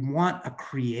 right? We want a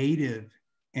creative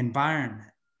environment.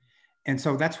 And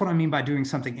so that's what I mean by doing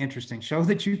something interesting. Show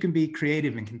that you can be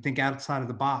creative and can think outside of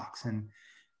the box and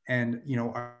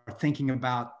are thinking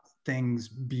about things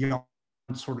beyond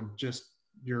sort of just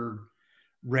your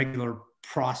regular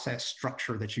process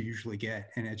structure that you usually get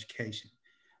in education.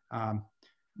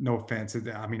 No offense.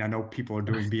 I mean, I know people are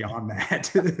doing beyond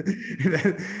that,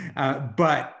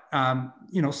 but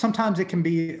sometimes it can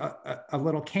be a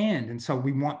little canned. And so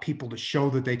we want people to show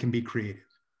that they can be creative.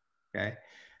 Okay.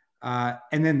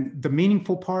 And then the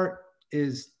meaningful part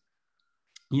is,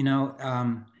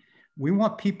 we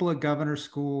want people at Governor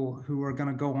School who are going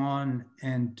to go on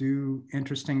and do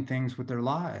interesting things with their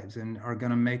lives and are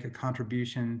going to make a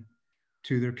contribution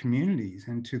to their communities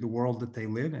and to the world that they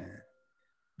live in.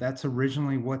 That's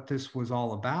originally what this was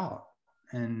all about.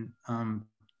 And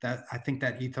that I think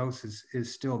that ethos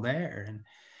is still there. And,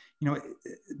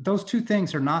 those two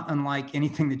things are not unlike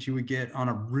anything that you would get on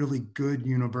a really good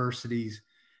university's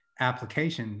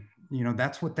application.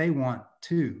 That's what they want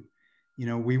too.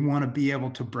 We want to be able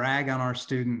to brag on our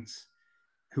students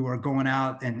who are going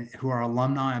out and who are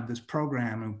alumni of this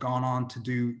program, who've gone on to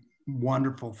do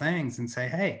wonderful things, and say,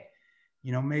 hey,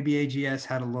 maybe AGS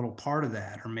had a little part of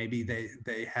that, or maybe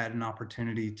they had an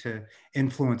opportunity to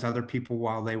influence other people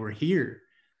while they were here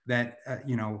that,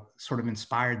 sort of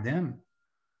inspired them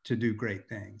to do great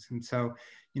things. And so,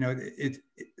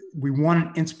 we want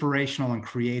an inspirational and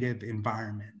creative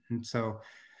environment. And so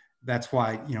that's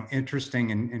why,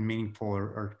 interesting and meaningful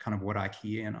are kind of what I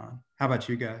key in on. How about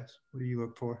you guys? What do you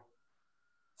look for?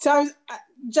 So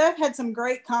Jeff had some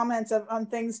great comments on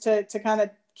things to kind of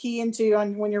key into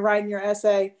on when you're writing your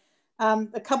essay.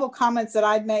 A couple comments that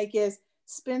I'd make is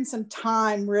spend some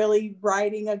time really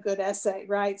writing a good essay,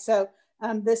 right? So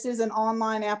This is an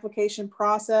online application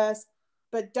process,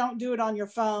 but don't do it on your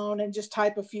phone and just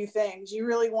type a few things. You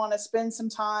really want to spend some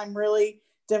time really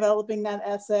developing that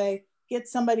essay, get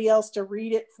somebody else to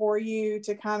read it for you,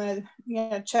 to kind of,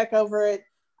 check over it.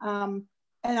 And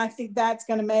I think that's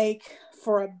going to make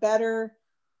for a better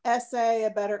essay, a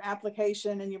better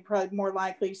application, and you're probably more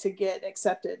likely to get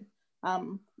accepted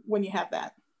when you have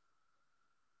that.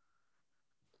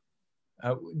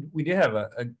 We did have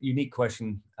a unique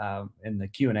question in the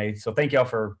Q&A, so thank y'all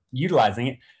for utilizing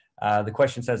it. The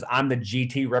question says, I'm the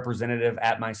GT representative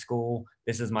at my school.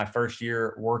 This is my first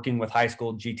year working with high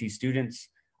school GT students.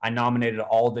 I nominated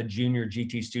all the junior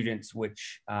GT students,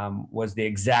 which was the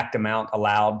exact amount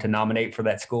allowed to nominate for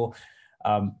that school.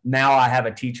 Now I have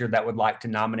a teacher that would like to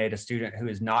nominate a student who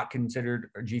is not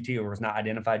considered a GT or is not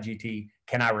identified GT.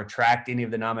 Can I retract any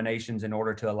of the nominations in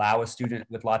order to allow a student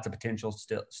with lots of potential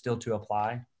still to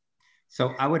apply?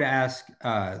 So I would ask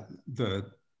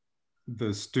the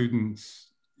students,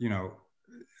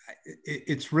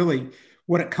 it's really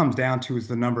what it comes down to is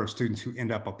the number of students who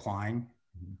end up applying.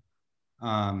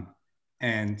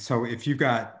 And so if you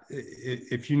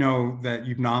know that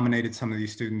you've nominated some of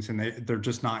these students and they're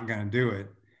just not going to do it,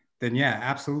 then yeah,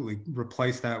 absolutely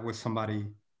replace that with somebody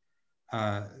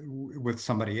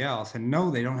else. And no,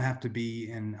 they don't have to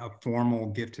be in a formal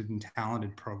gifted and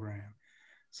talented program.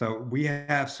 So we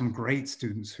have some great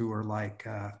students who are like,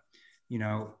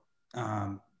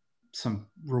 some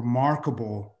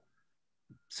remarkable,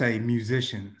 say,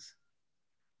 musicians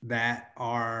that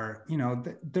are,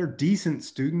 they're decent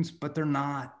students, but they're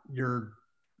not your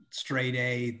straight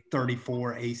A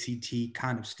 34 ACT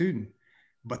kind of student,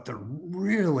 but they're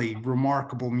really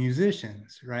remarkable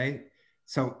musicians, right?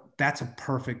 So that's a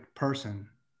perfect person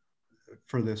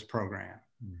for this program.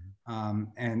 Mm-hmm.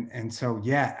 And so,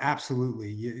 yeah, absolutely.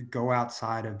 You go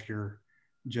outside of your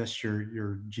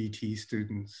GT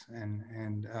students and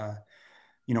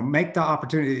make the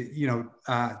opportunity,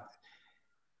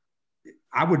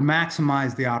 I would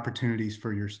maximize the opportunities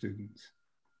for your students.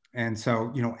 And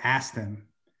so, ask them,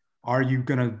 are you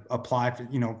going to apply for,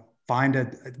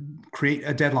 create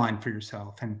a deadline for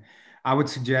yourself? And I would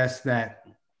suggest that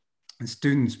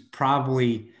students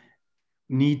probably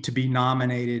need to be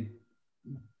nominated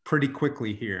pretty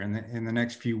quickly here in the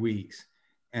next few weeks.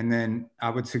 And then I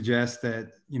would suggest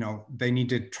that, they need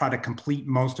to try to complete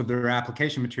most of their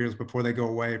application materials before they go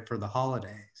away for the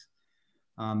holidays.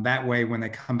 That way, when they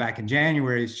come back in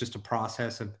January, it's just a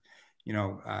process of,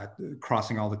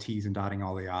 crossing all the T's and dotting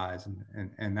all the I's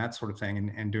and that sort of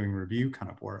thing, and doing review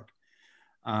kind of work.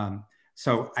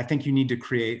 So I think you need to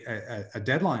create a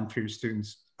deadline for your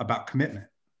students about commitment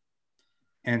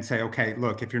and say, okay,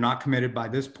 look, if you're not committed by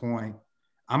this point,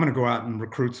 I'm going to go out and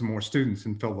recruit some more students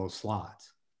and fill those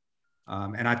slots.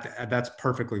 And that's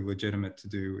perfectly legitimate to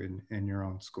do in your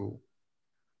own school.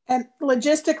 And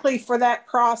logistically for that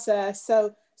process,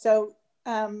 so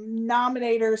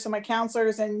nominators, so my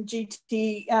counselors and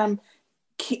GT,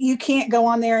 you can't go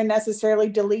on there and necessarily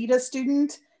delete a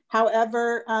student.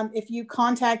 However, if you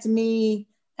contact me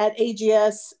at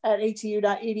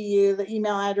ags@atu.edu, the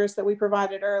email address that we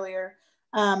provided earlier,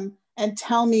 and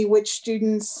tell me which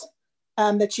students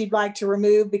that you'd like to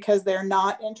remove because they're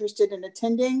not interested in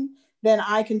attending, then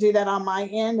I can do that on my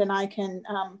end, and I can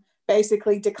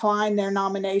basically decline their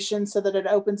nomination so that it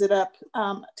opens it up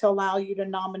to allow you to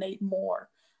nominate more.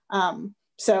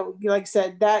 So like I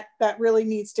said, that really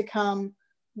needs to come.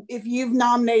 If you've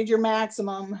nominated your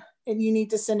maximum, and you need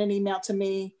to send an email to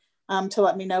me to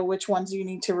let me know which ones you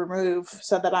need to remove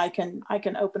so that I can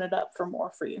open it up for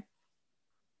more for you.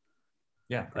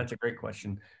 Yeah, that's a great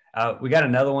question. We got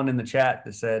another one in the chat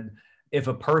that said, if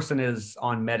a person is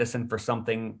on medicine for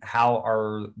something, how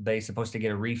are they supposed to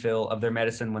get a refill of their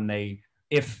medicine when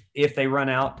if they run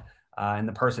out and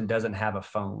the person doesn't have a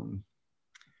phone?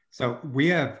 So we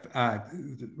have,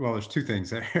 well, there's two things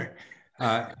there.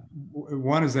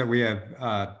 One is that we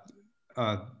have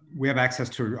access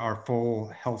to our full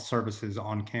health services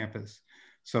on campus.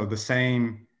 So the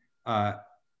same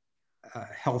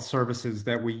health services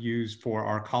that we use for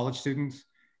our college students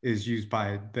is used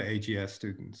by the AGS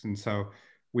students. And so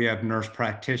we have nurse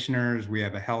practitioners, we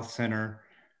have a health center.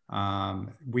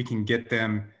 We can get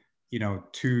them,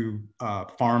 to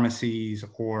pharmacies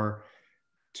or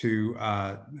to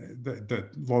the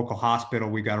local hospital.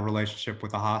 We got a relationship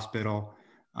with the hospital.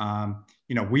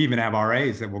 We even have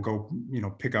RAs that will go,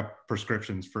 pick up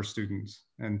prescriptions for students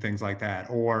and things like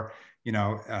that. Or,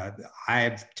 I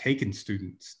have taken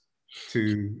students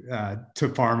to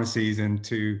pharmacies and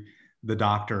to the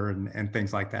doctor and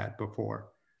things like that before.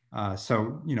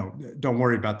 So, don't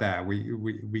worry about that.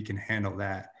 We can handle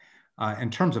that. In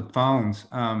terms of phones,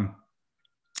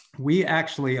 we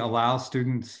actually allow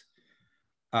students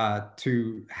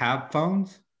to have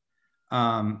phones.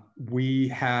 We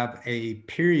have a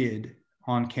period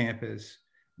on campus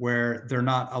where they're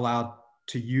not allowed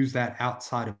to use that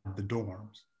outside of the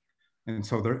dorms. And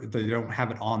so they don't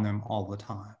have it on them all the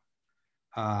time.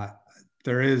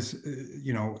 There is,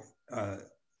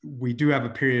 we do have a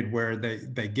period where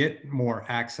they get more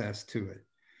access to it,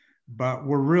 but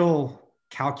we're real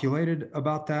calculated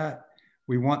about that.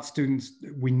 We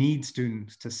need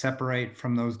students to separate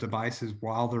from those devices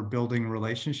while they're building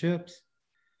relationships.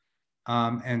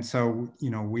 And so,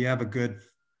 we have a good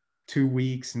 2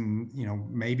 weeks and,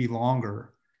 maybe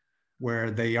longer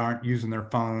where they aren't using their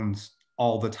phones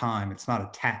all the time. It's not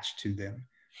attached to them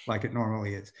like it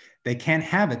normally is. They can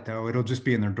have it though. It'll just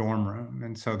be in their dorm room.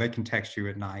 And so they can text you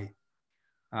at night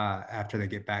after they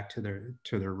get back to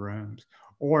their rooms.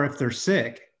 Or if they're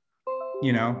sick,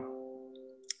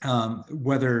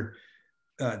 whether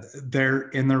they're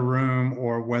in their room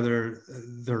or whether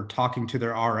they're talking to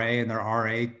their RA and their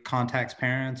RA contacts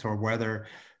parents, or whether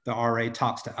the RA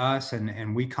talks to us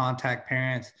and we contact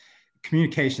parents,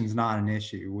 communication is not an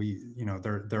issue.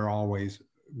 There are always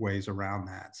ways around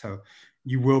that. So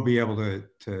you will be able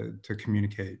to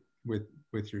communicate with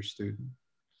your student.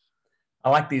 I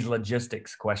like these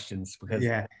logistics questions because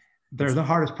they're the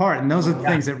hardest part. And those are the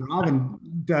things that Robin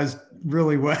does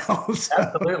really well. So.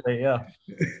 Absolutely. Yeah.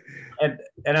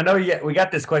 And I know we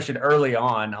got this question early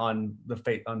on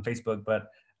Facebook, but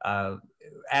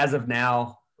as of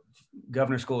now,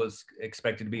 Governor School is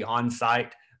expected to be on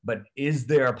site, but is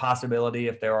there a possibility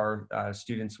if there are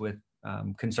students with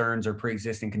concerns or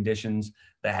pre-existing conditions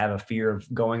that have a fear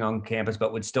of going on campus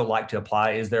but would still like to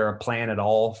apply? Is there a plan at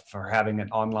all for having an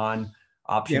online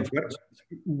option? Yeah,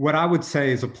 what I would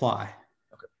say is apply.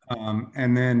 Okay.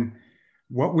 And then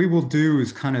what we will do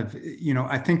is kind of,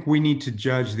 I think we need to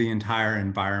judge the entire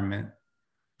environment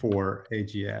for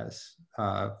AGS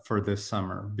for this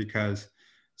summer, because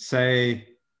say,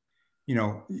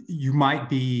 you might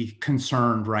be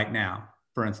concerned right now,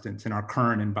 for instance, in our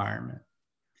current environment,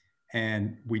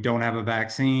 and we don't have a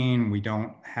vaccine, we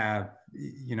don't have,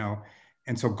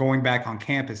 and so going back on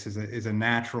campus is a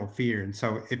natural fear. And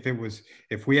so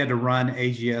if we had to run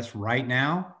AGS right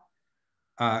now,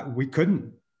 we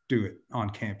couldn't do it on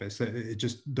campus.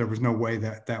 There was no way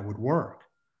that would work.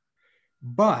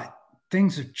 But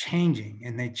things are changing,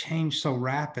 and they change so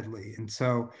rapidly.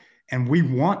 And we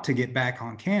want to get back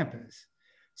on campus.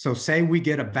 So say we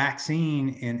get a vaccine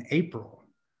in April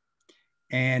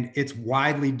and it's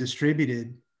widely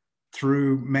distributed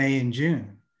through May and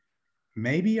June.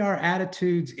 Maybe our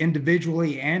attitudes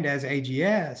individually and as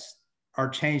AGS are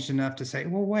changed enough to say,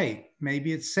 well, wait,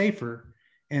 maybe it's safer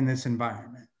in this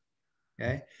environment.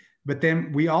 Okay. But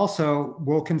then we also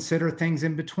will consider things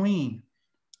in between.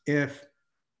 If,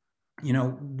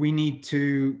 we need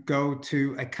to go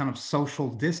to a kind of social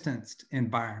distanced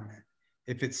environment,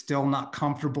 if it's still not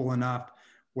comfortable enough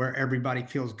where everybody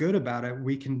feels good about it,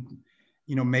 we can,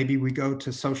 maybe we go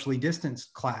to socially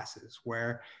distanced classes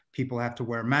where people have to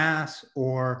wear masks,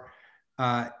 or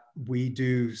we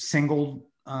do single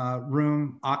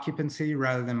room occupancy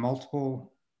rather than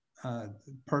multiple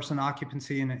person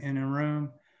occupancy in a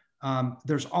room.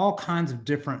 There's all kinds of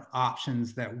different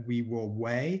options that we will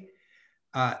weigh.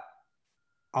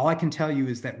 All I can tell you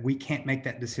is that we can't make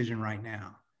that decision right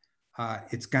now.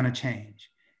 It's going to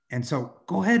change. And so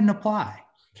go ahead and apply.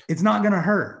 It's not going to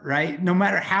hurt, right? No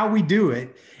matter how we do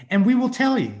it. And we will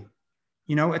tell you,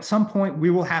 at some point we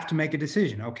will have to make a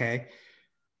decision. Okay,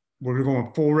 we're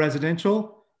going full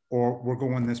residential, or we're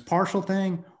going this partial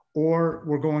thing, or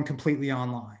we're going completely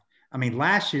online. I mean,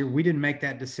 last year we didn't make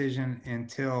that decision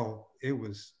until it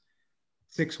was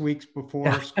 6 weeks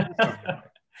before school started.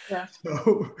 Yeah.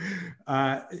 So,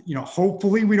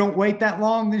 hopefully we don't wait that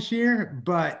long this year,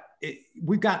 but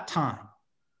we've got time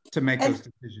to make those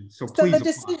decisions. So please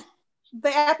apply.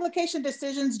 The application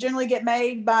decisions generally get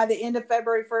made by the end of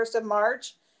February, 1st of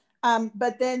March.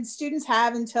 But then students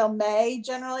have until May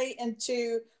generally and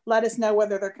to let us know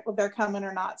whether they're coming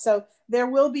or not. So there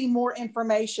will be more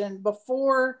information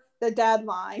before the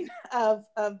deadline of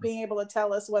being able to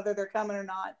tell us whether they're coming or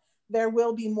not. There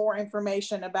will be more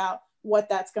information about what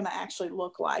that's going to actually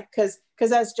look like. Because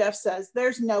as Jeff says,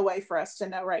 there's no way for us to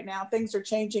know right now. Things are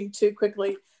changing too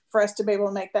quickly for us to be able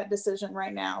to make that decision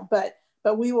right now. But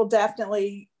we will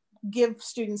definitely give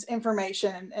students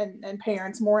information and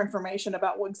parents more information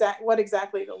about what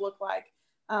exactly it'll look like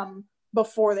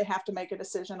before they have to make a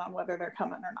decision on whether they're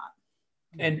coming or not.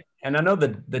 And I know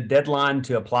the deadline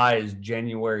to apply is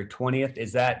January 20th.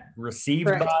 Is that received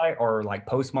Correct. By or like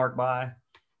postmarked by?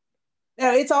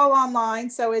 No, it's all online.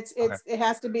 So it Okay.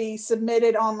 has to be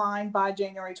submitted online by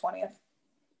January 20th.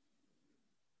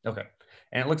 Okay.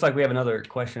 And it looks like we have another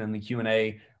question in the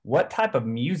Q&A. What type of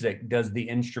music does the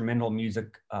instrumental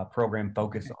music program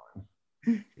focus on?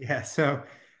 Yeah, so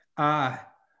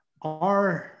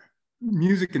our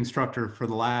music instructor for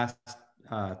the last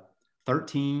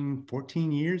 13,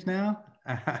 14 years now,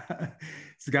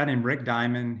 it's a guy named Rick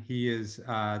Diamond. He's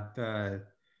the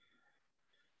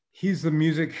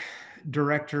music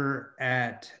director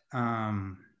at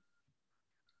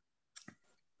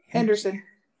Henderson.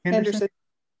 Henderson.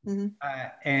 Mm-hmm.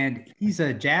 And he's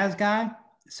a jazz guy.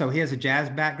 So he has a jazz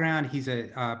background. He's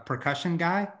a percussion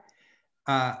guy.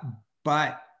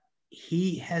 But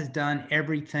he has done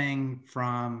everything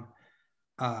from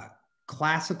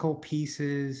classical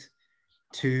pieces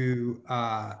to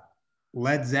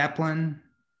Led Zeppelin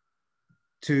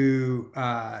to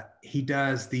he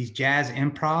does these jazz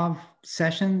improv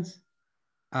sessions.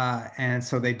 And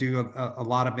so they do a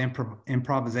lot of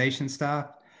improvisation stuff.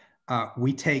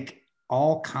 We take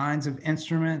all kinds of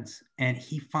instruments, and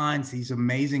he finds these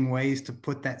amazing ways to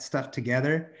put that stuff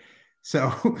together.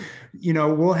 So,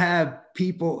 we'll have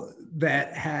people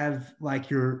that have like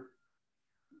your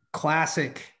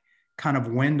classic kind of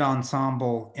wind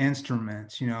ensemble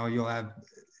instruments. You'll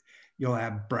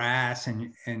have brass,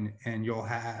 and you'll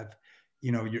have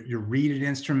your reeded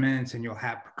instruments, and you'll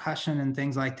have percussion and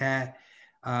things like that.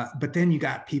 But then you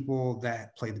got people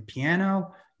that play the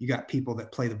piano, you got people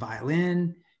that play the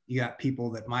violin, you got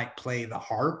people that might play the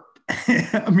harp.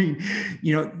 I mean,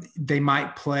 they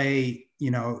might play,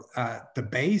 the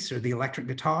bass or the electric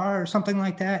guitar or something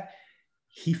like that.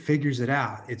 He figures it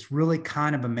out. It's really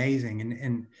kind of amazing.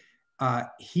 And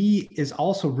he is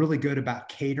also really good about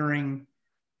catering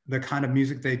the kind of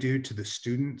music they do to the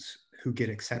students who get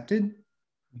accepted.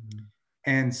 Mm-hmm.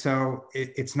 And so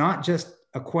it's not just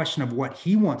a question of what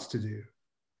he wants to do.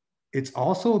 It's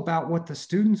also about what the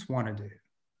students want to do.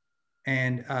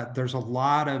 And there's a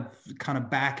lot of kind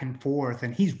of back and forth,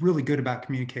 and he's really good about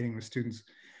communicating with students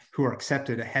who are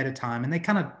accepted ahead of time. And they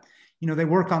kind of, they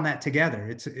work on that together.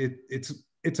 It's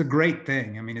a great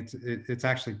thing. I mean, it's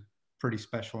actually pretty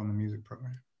special in the music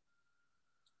program.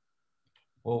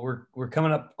 Well, we're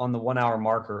coming up on the 1 hour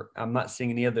marker. I'm not seeing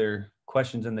any other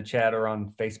questions in the chat or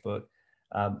on Facebook.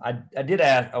 I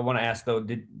want to ask though,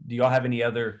 do y'all have any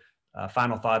other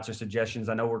final thoughts or suggestions?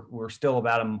 I know we're still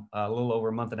about a little over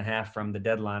a month and a half from the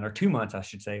deadline, or 2 months, I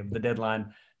should say, of the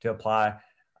deadline to apply.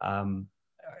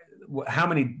 How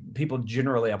many people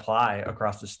generally apply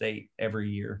across the state every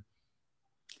year?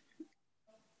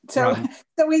 So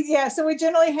we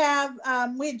generally have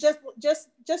we just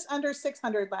under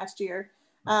 600 last year.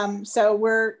 So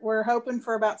we're hoping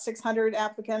for about 600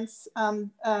 applicants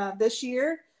this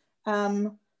year.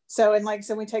 So, and like I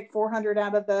said, we take 400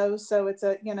 out of those. So it's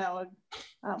a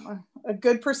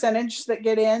good percentage that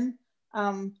get in.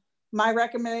 My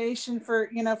recommendation for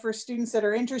students that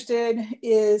are interested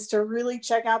is to really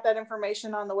check out that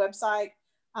information on the website,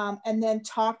 and then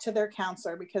talk to their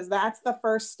counselor, because that's the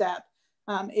first step,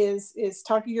 is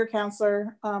talk to your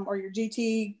counselor or your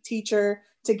GT teacher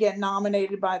to get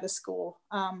nominated by the school.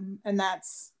 And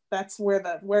that's where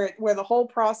the whole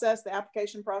process, the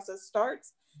application process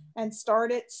starts. And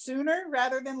start it sooner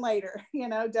rather than later. You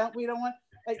don't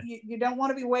want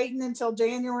to be waiting until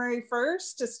January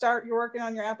 1st to start your working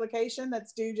on your application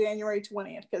that's due January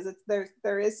 20th, because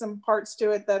there is some parts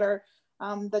to it that are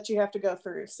that you have to go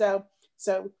through. So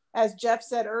as Jeff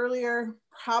said earlier,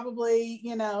 probably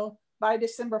by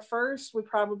December 1st, we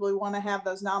probably want to have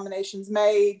those nominations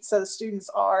made so the students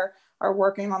are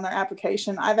working on their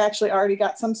application. I've actually already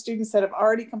got some students that have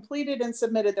already completed and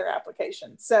submitted their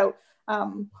application. So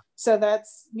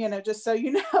that's, just so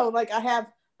like I have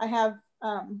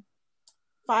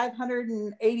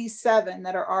 587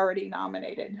 that are already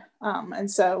nominated.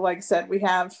 And so, like I said, we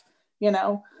have,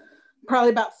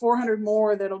 probably about 400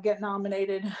 more that'll get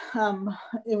nominated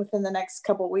within the next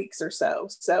couple of weeks or so.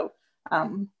 So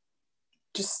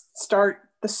just start,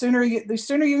 the sooner you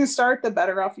can start, the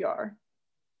better off you are.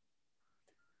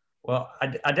 Well,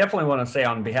 I definitely want to say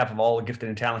on behalf of all the gifted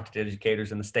and talented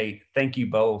educators in the state, thank you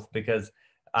both, because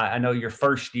I know your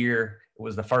first year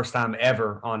was the first time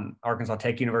ever on Arkansas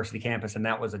Tech University campus, and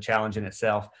that was a challenge in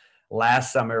itself.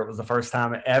 Last summer, it was the first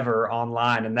time ever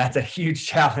online, and that's a huge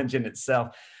challenge in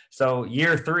itself. So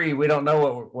year 3, we don't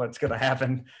know what's going to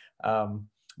happen.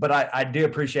 But I do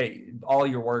appreciate all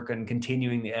your work and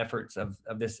continuing the efforts of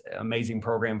this amazing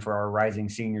program for our rising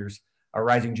seniors, our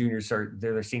rising juniors, they're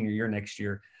their senior year next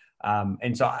year.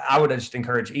 And so I would just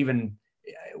encourage, even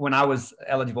when I was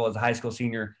eligible as a high school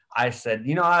senior, I said,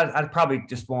 I probably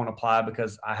just won't apply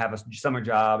because I have a summer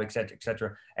job, et cetera, et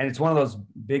cetera. And it's one of those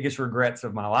biggest regrets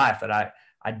of my life that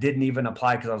I didn't even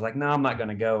apply because I was like, no, I'm not going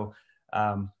to go.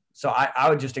 So I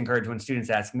would just encourage when students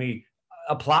ask me,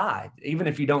 apply, even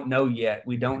if you don't know yet.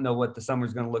 We don't know what the summer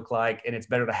is going to look like, and it's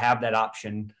better to have that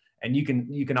option. And you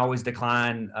can always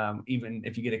decline, even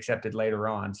if you get accepted later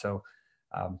on. So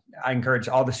I encourage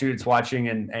all the students watching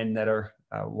and that are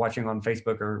watching on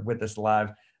Facebook or with us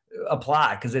live,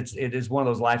 apply, because it is one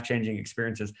of those life-changing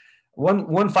experiences.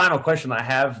 One final question I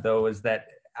have, though, is that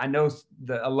I know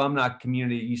the alumni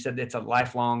community, you said it's a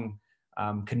lifelong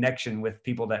connection with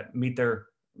people that meet their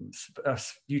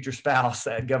future spouse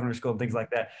at Governor's School and things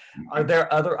like that. Are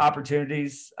there other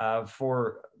opportunities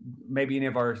for maybe any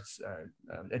of our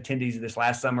attendees this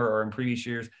last summer or in previous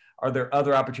years? Are there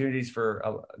other opportunities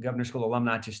for Governor's School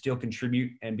alumni to still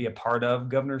contribute and be a part of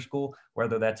Governor's School,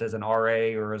 whether that's as an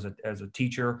RA or as a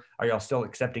teacher? Are y'all still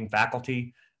accepting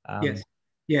faculty? Yes.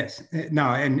 Yes.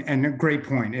 No, and a great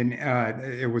point. And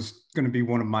it was going to be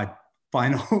one of my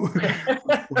final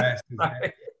requests.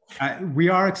 Right. We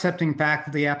are accepting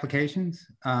faculty applications.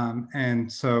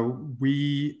 And so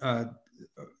we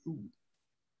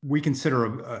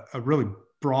consider a really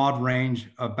broad range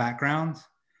of backgrounds.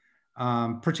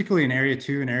 Particularly in Area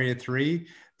 2 and Area 3,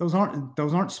 those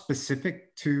aren't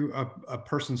specific to a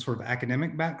person's sort of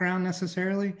academic background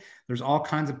necessarily. There's all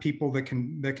kinds of people that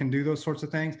can do those sorts of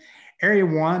things. Area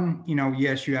 1,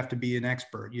 yes, you have to be an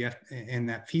expert. You have in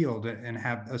that field and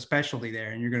have a specialty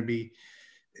there, and you're going to be,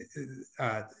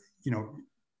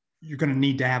 you're going to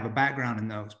need to have a background in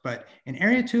those. But in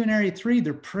Area 2 and Area 3,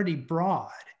 they're pretty broad,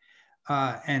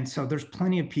 and so there's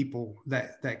plenty of people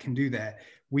that can do that.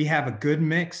 We have a good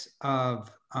mix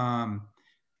of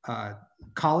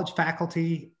college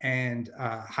faculty and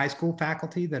high school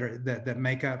faculty that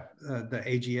make up the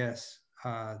AGS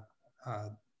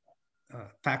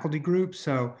faculty group.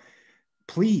 So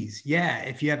please,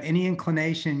 if you have any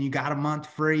inclination, you got a month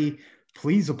free,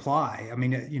 please apply. I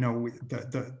mean,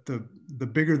 the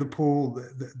bigger the pool,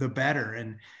 the better.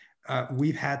 And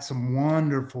we've had some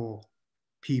wonderful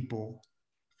people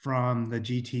from the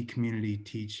GT community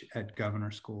teach at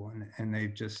Governor School, and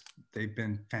they've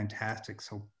been fantastic.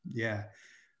 So yeah,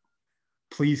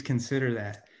 please consider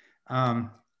that.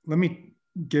 Let me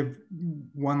give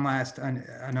one last,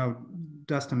 I know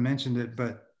Dustin mentioned it,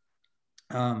 but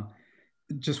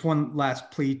just one last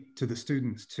plea to the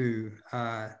students too.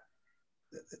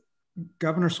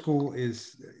 Governor School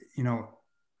is,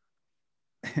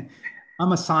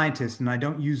 I'm a scientist and I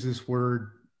don't use this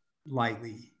word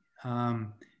lightly.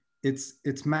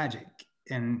 It's magic,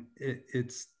 and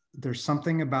there's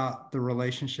something about the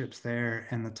relationships there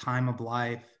and the time of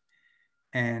life,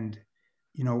 and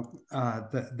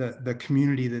the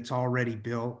community that's already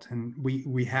built. And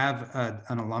we have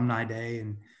an alumni day,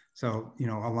 and so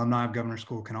alumni of Governor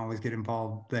School can always get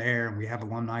involved there, and we have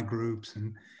alumni groups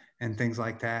and things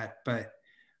like that. But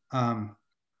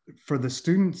for the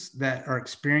students that are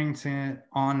experiencing it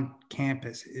on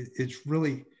campus, it's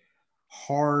really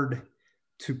hard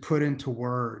to put into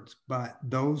words, but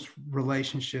those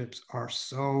relationships are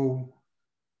so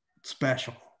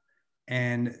special.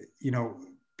 And I know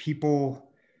people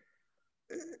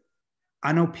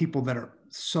that are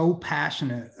so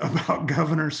passionate about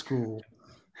Governor School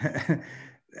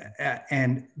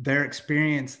and their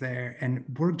experience there. And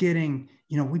we're getting,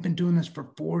 we've been doing this for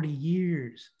 40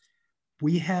 years.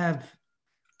 We have,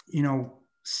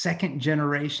 second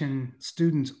generation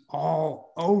students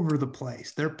all over the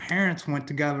place. Their parents went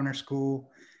to Governor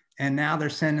School, and now they're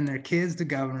sending their kids to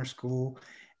Governor School.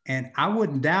 And I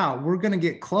wouldn't doubt we're going to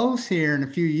get close here in a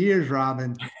few years,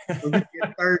 Robin. We're going to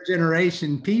get third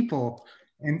generation people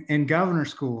in Governor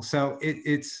School. So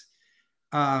it's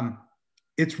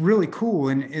really cool.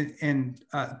 And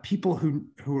people who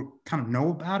kind of know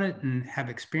about it and have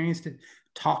experienced it,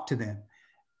 talk to them.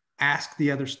 Ask the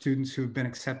other students who have been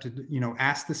accepted,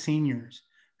 ask the seniors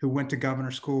who went to Governor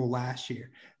School last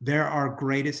year. They're our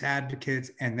greatest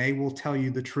advocates, and they will tell you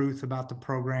the truth about the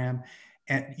program,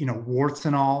 and, warts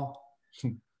and all.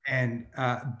 And,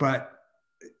 but,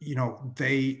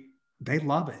 they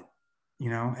love it,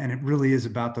 and it really is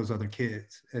about those other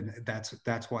kids. And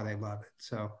that's why they love it.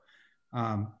 So,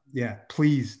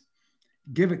 please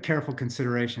give it careful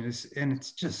consideration.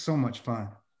 It's just so much fun. It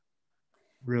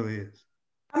really is.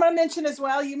 I'm going to mention as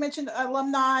well, you mentioned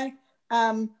alumni.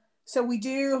 So we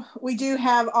do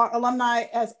have our alumni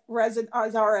as RAs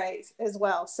as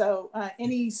well. So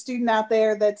any student out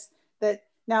there that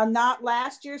Now, not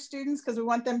last year's students, because we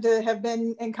want them to have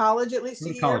been in college at least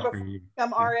a year before they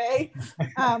become RA.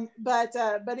 But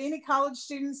any college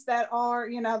students that are,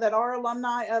 that are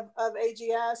alumni of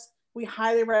AGS, we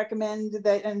highly recommend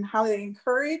that and highly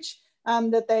encourage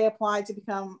that they apply to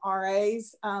become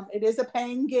RAs. It is a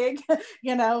paying gig,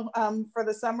 for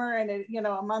the summer, and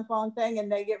a month-long thing,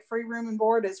 and they get free room and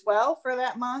board as well for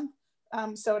that month.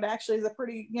 So it actually is a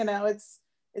pretty,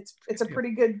 it's a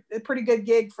pretty good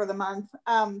gig for the month.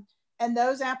 And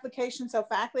those applications, so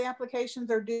faculty applications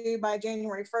are due by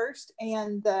January 1st,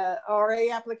 and the RA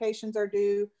applications are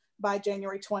due by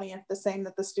January 20th, the same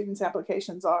that the students'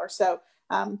 applications are. So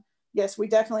yes, we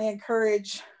definitely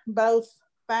encourage both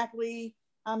faculty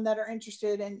that are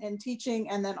interested in teaching,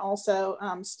 and then also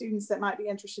students that might be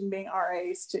interested in being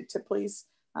RAs to please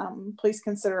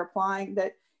consider applying.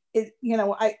 That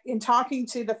in talking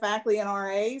to the faculty and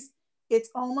RAs, it's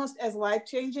almost as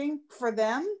life-changing for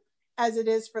them as it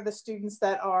is for the students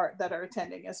that are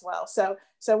attending as well. So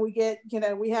we get,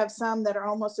 we have some that are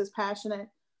almost as passionate,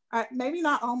 maybe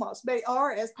not almost, they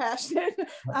are as passionate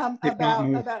about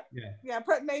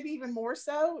maybe even more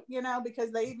so,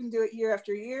 because they even do it year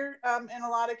after year in a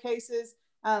lot of cases,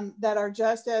 that are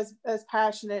just as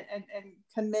passionate and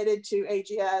committed to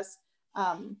AGS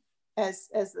as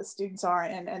the students are,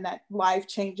 and that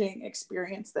life-changing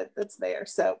experience that's there.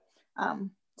 So I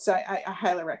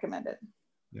highly recommend it.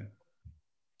 Yeah.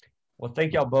 Well,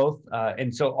 thank y'all both.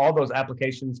 And so all those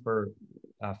applications for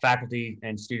faculty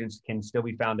and students can still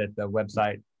be found at the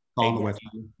website,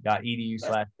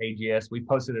 ags.edu/AGS. We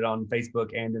posted it on Facebook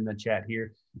and in the chat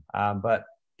here. But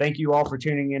thank you all for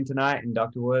tuning in tonight. And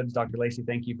Dr. Woods, Dr. Lasey,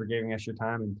 thank you for giving us your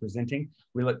time and presenting.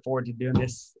 We look forward to doing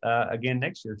this again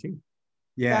next year too.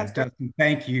 Yeah, Dustin,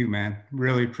 thank you, man.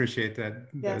 Really appreciate that.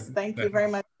 Yes, thank you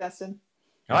very much, Dustin.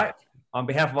 All right. On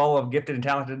behalf of all of Gifted and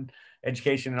Talented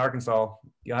Education in Arkansas,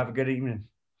 y'all have a good evening.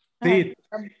 See you.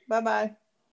 Bye-bye.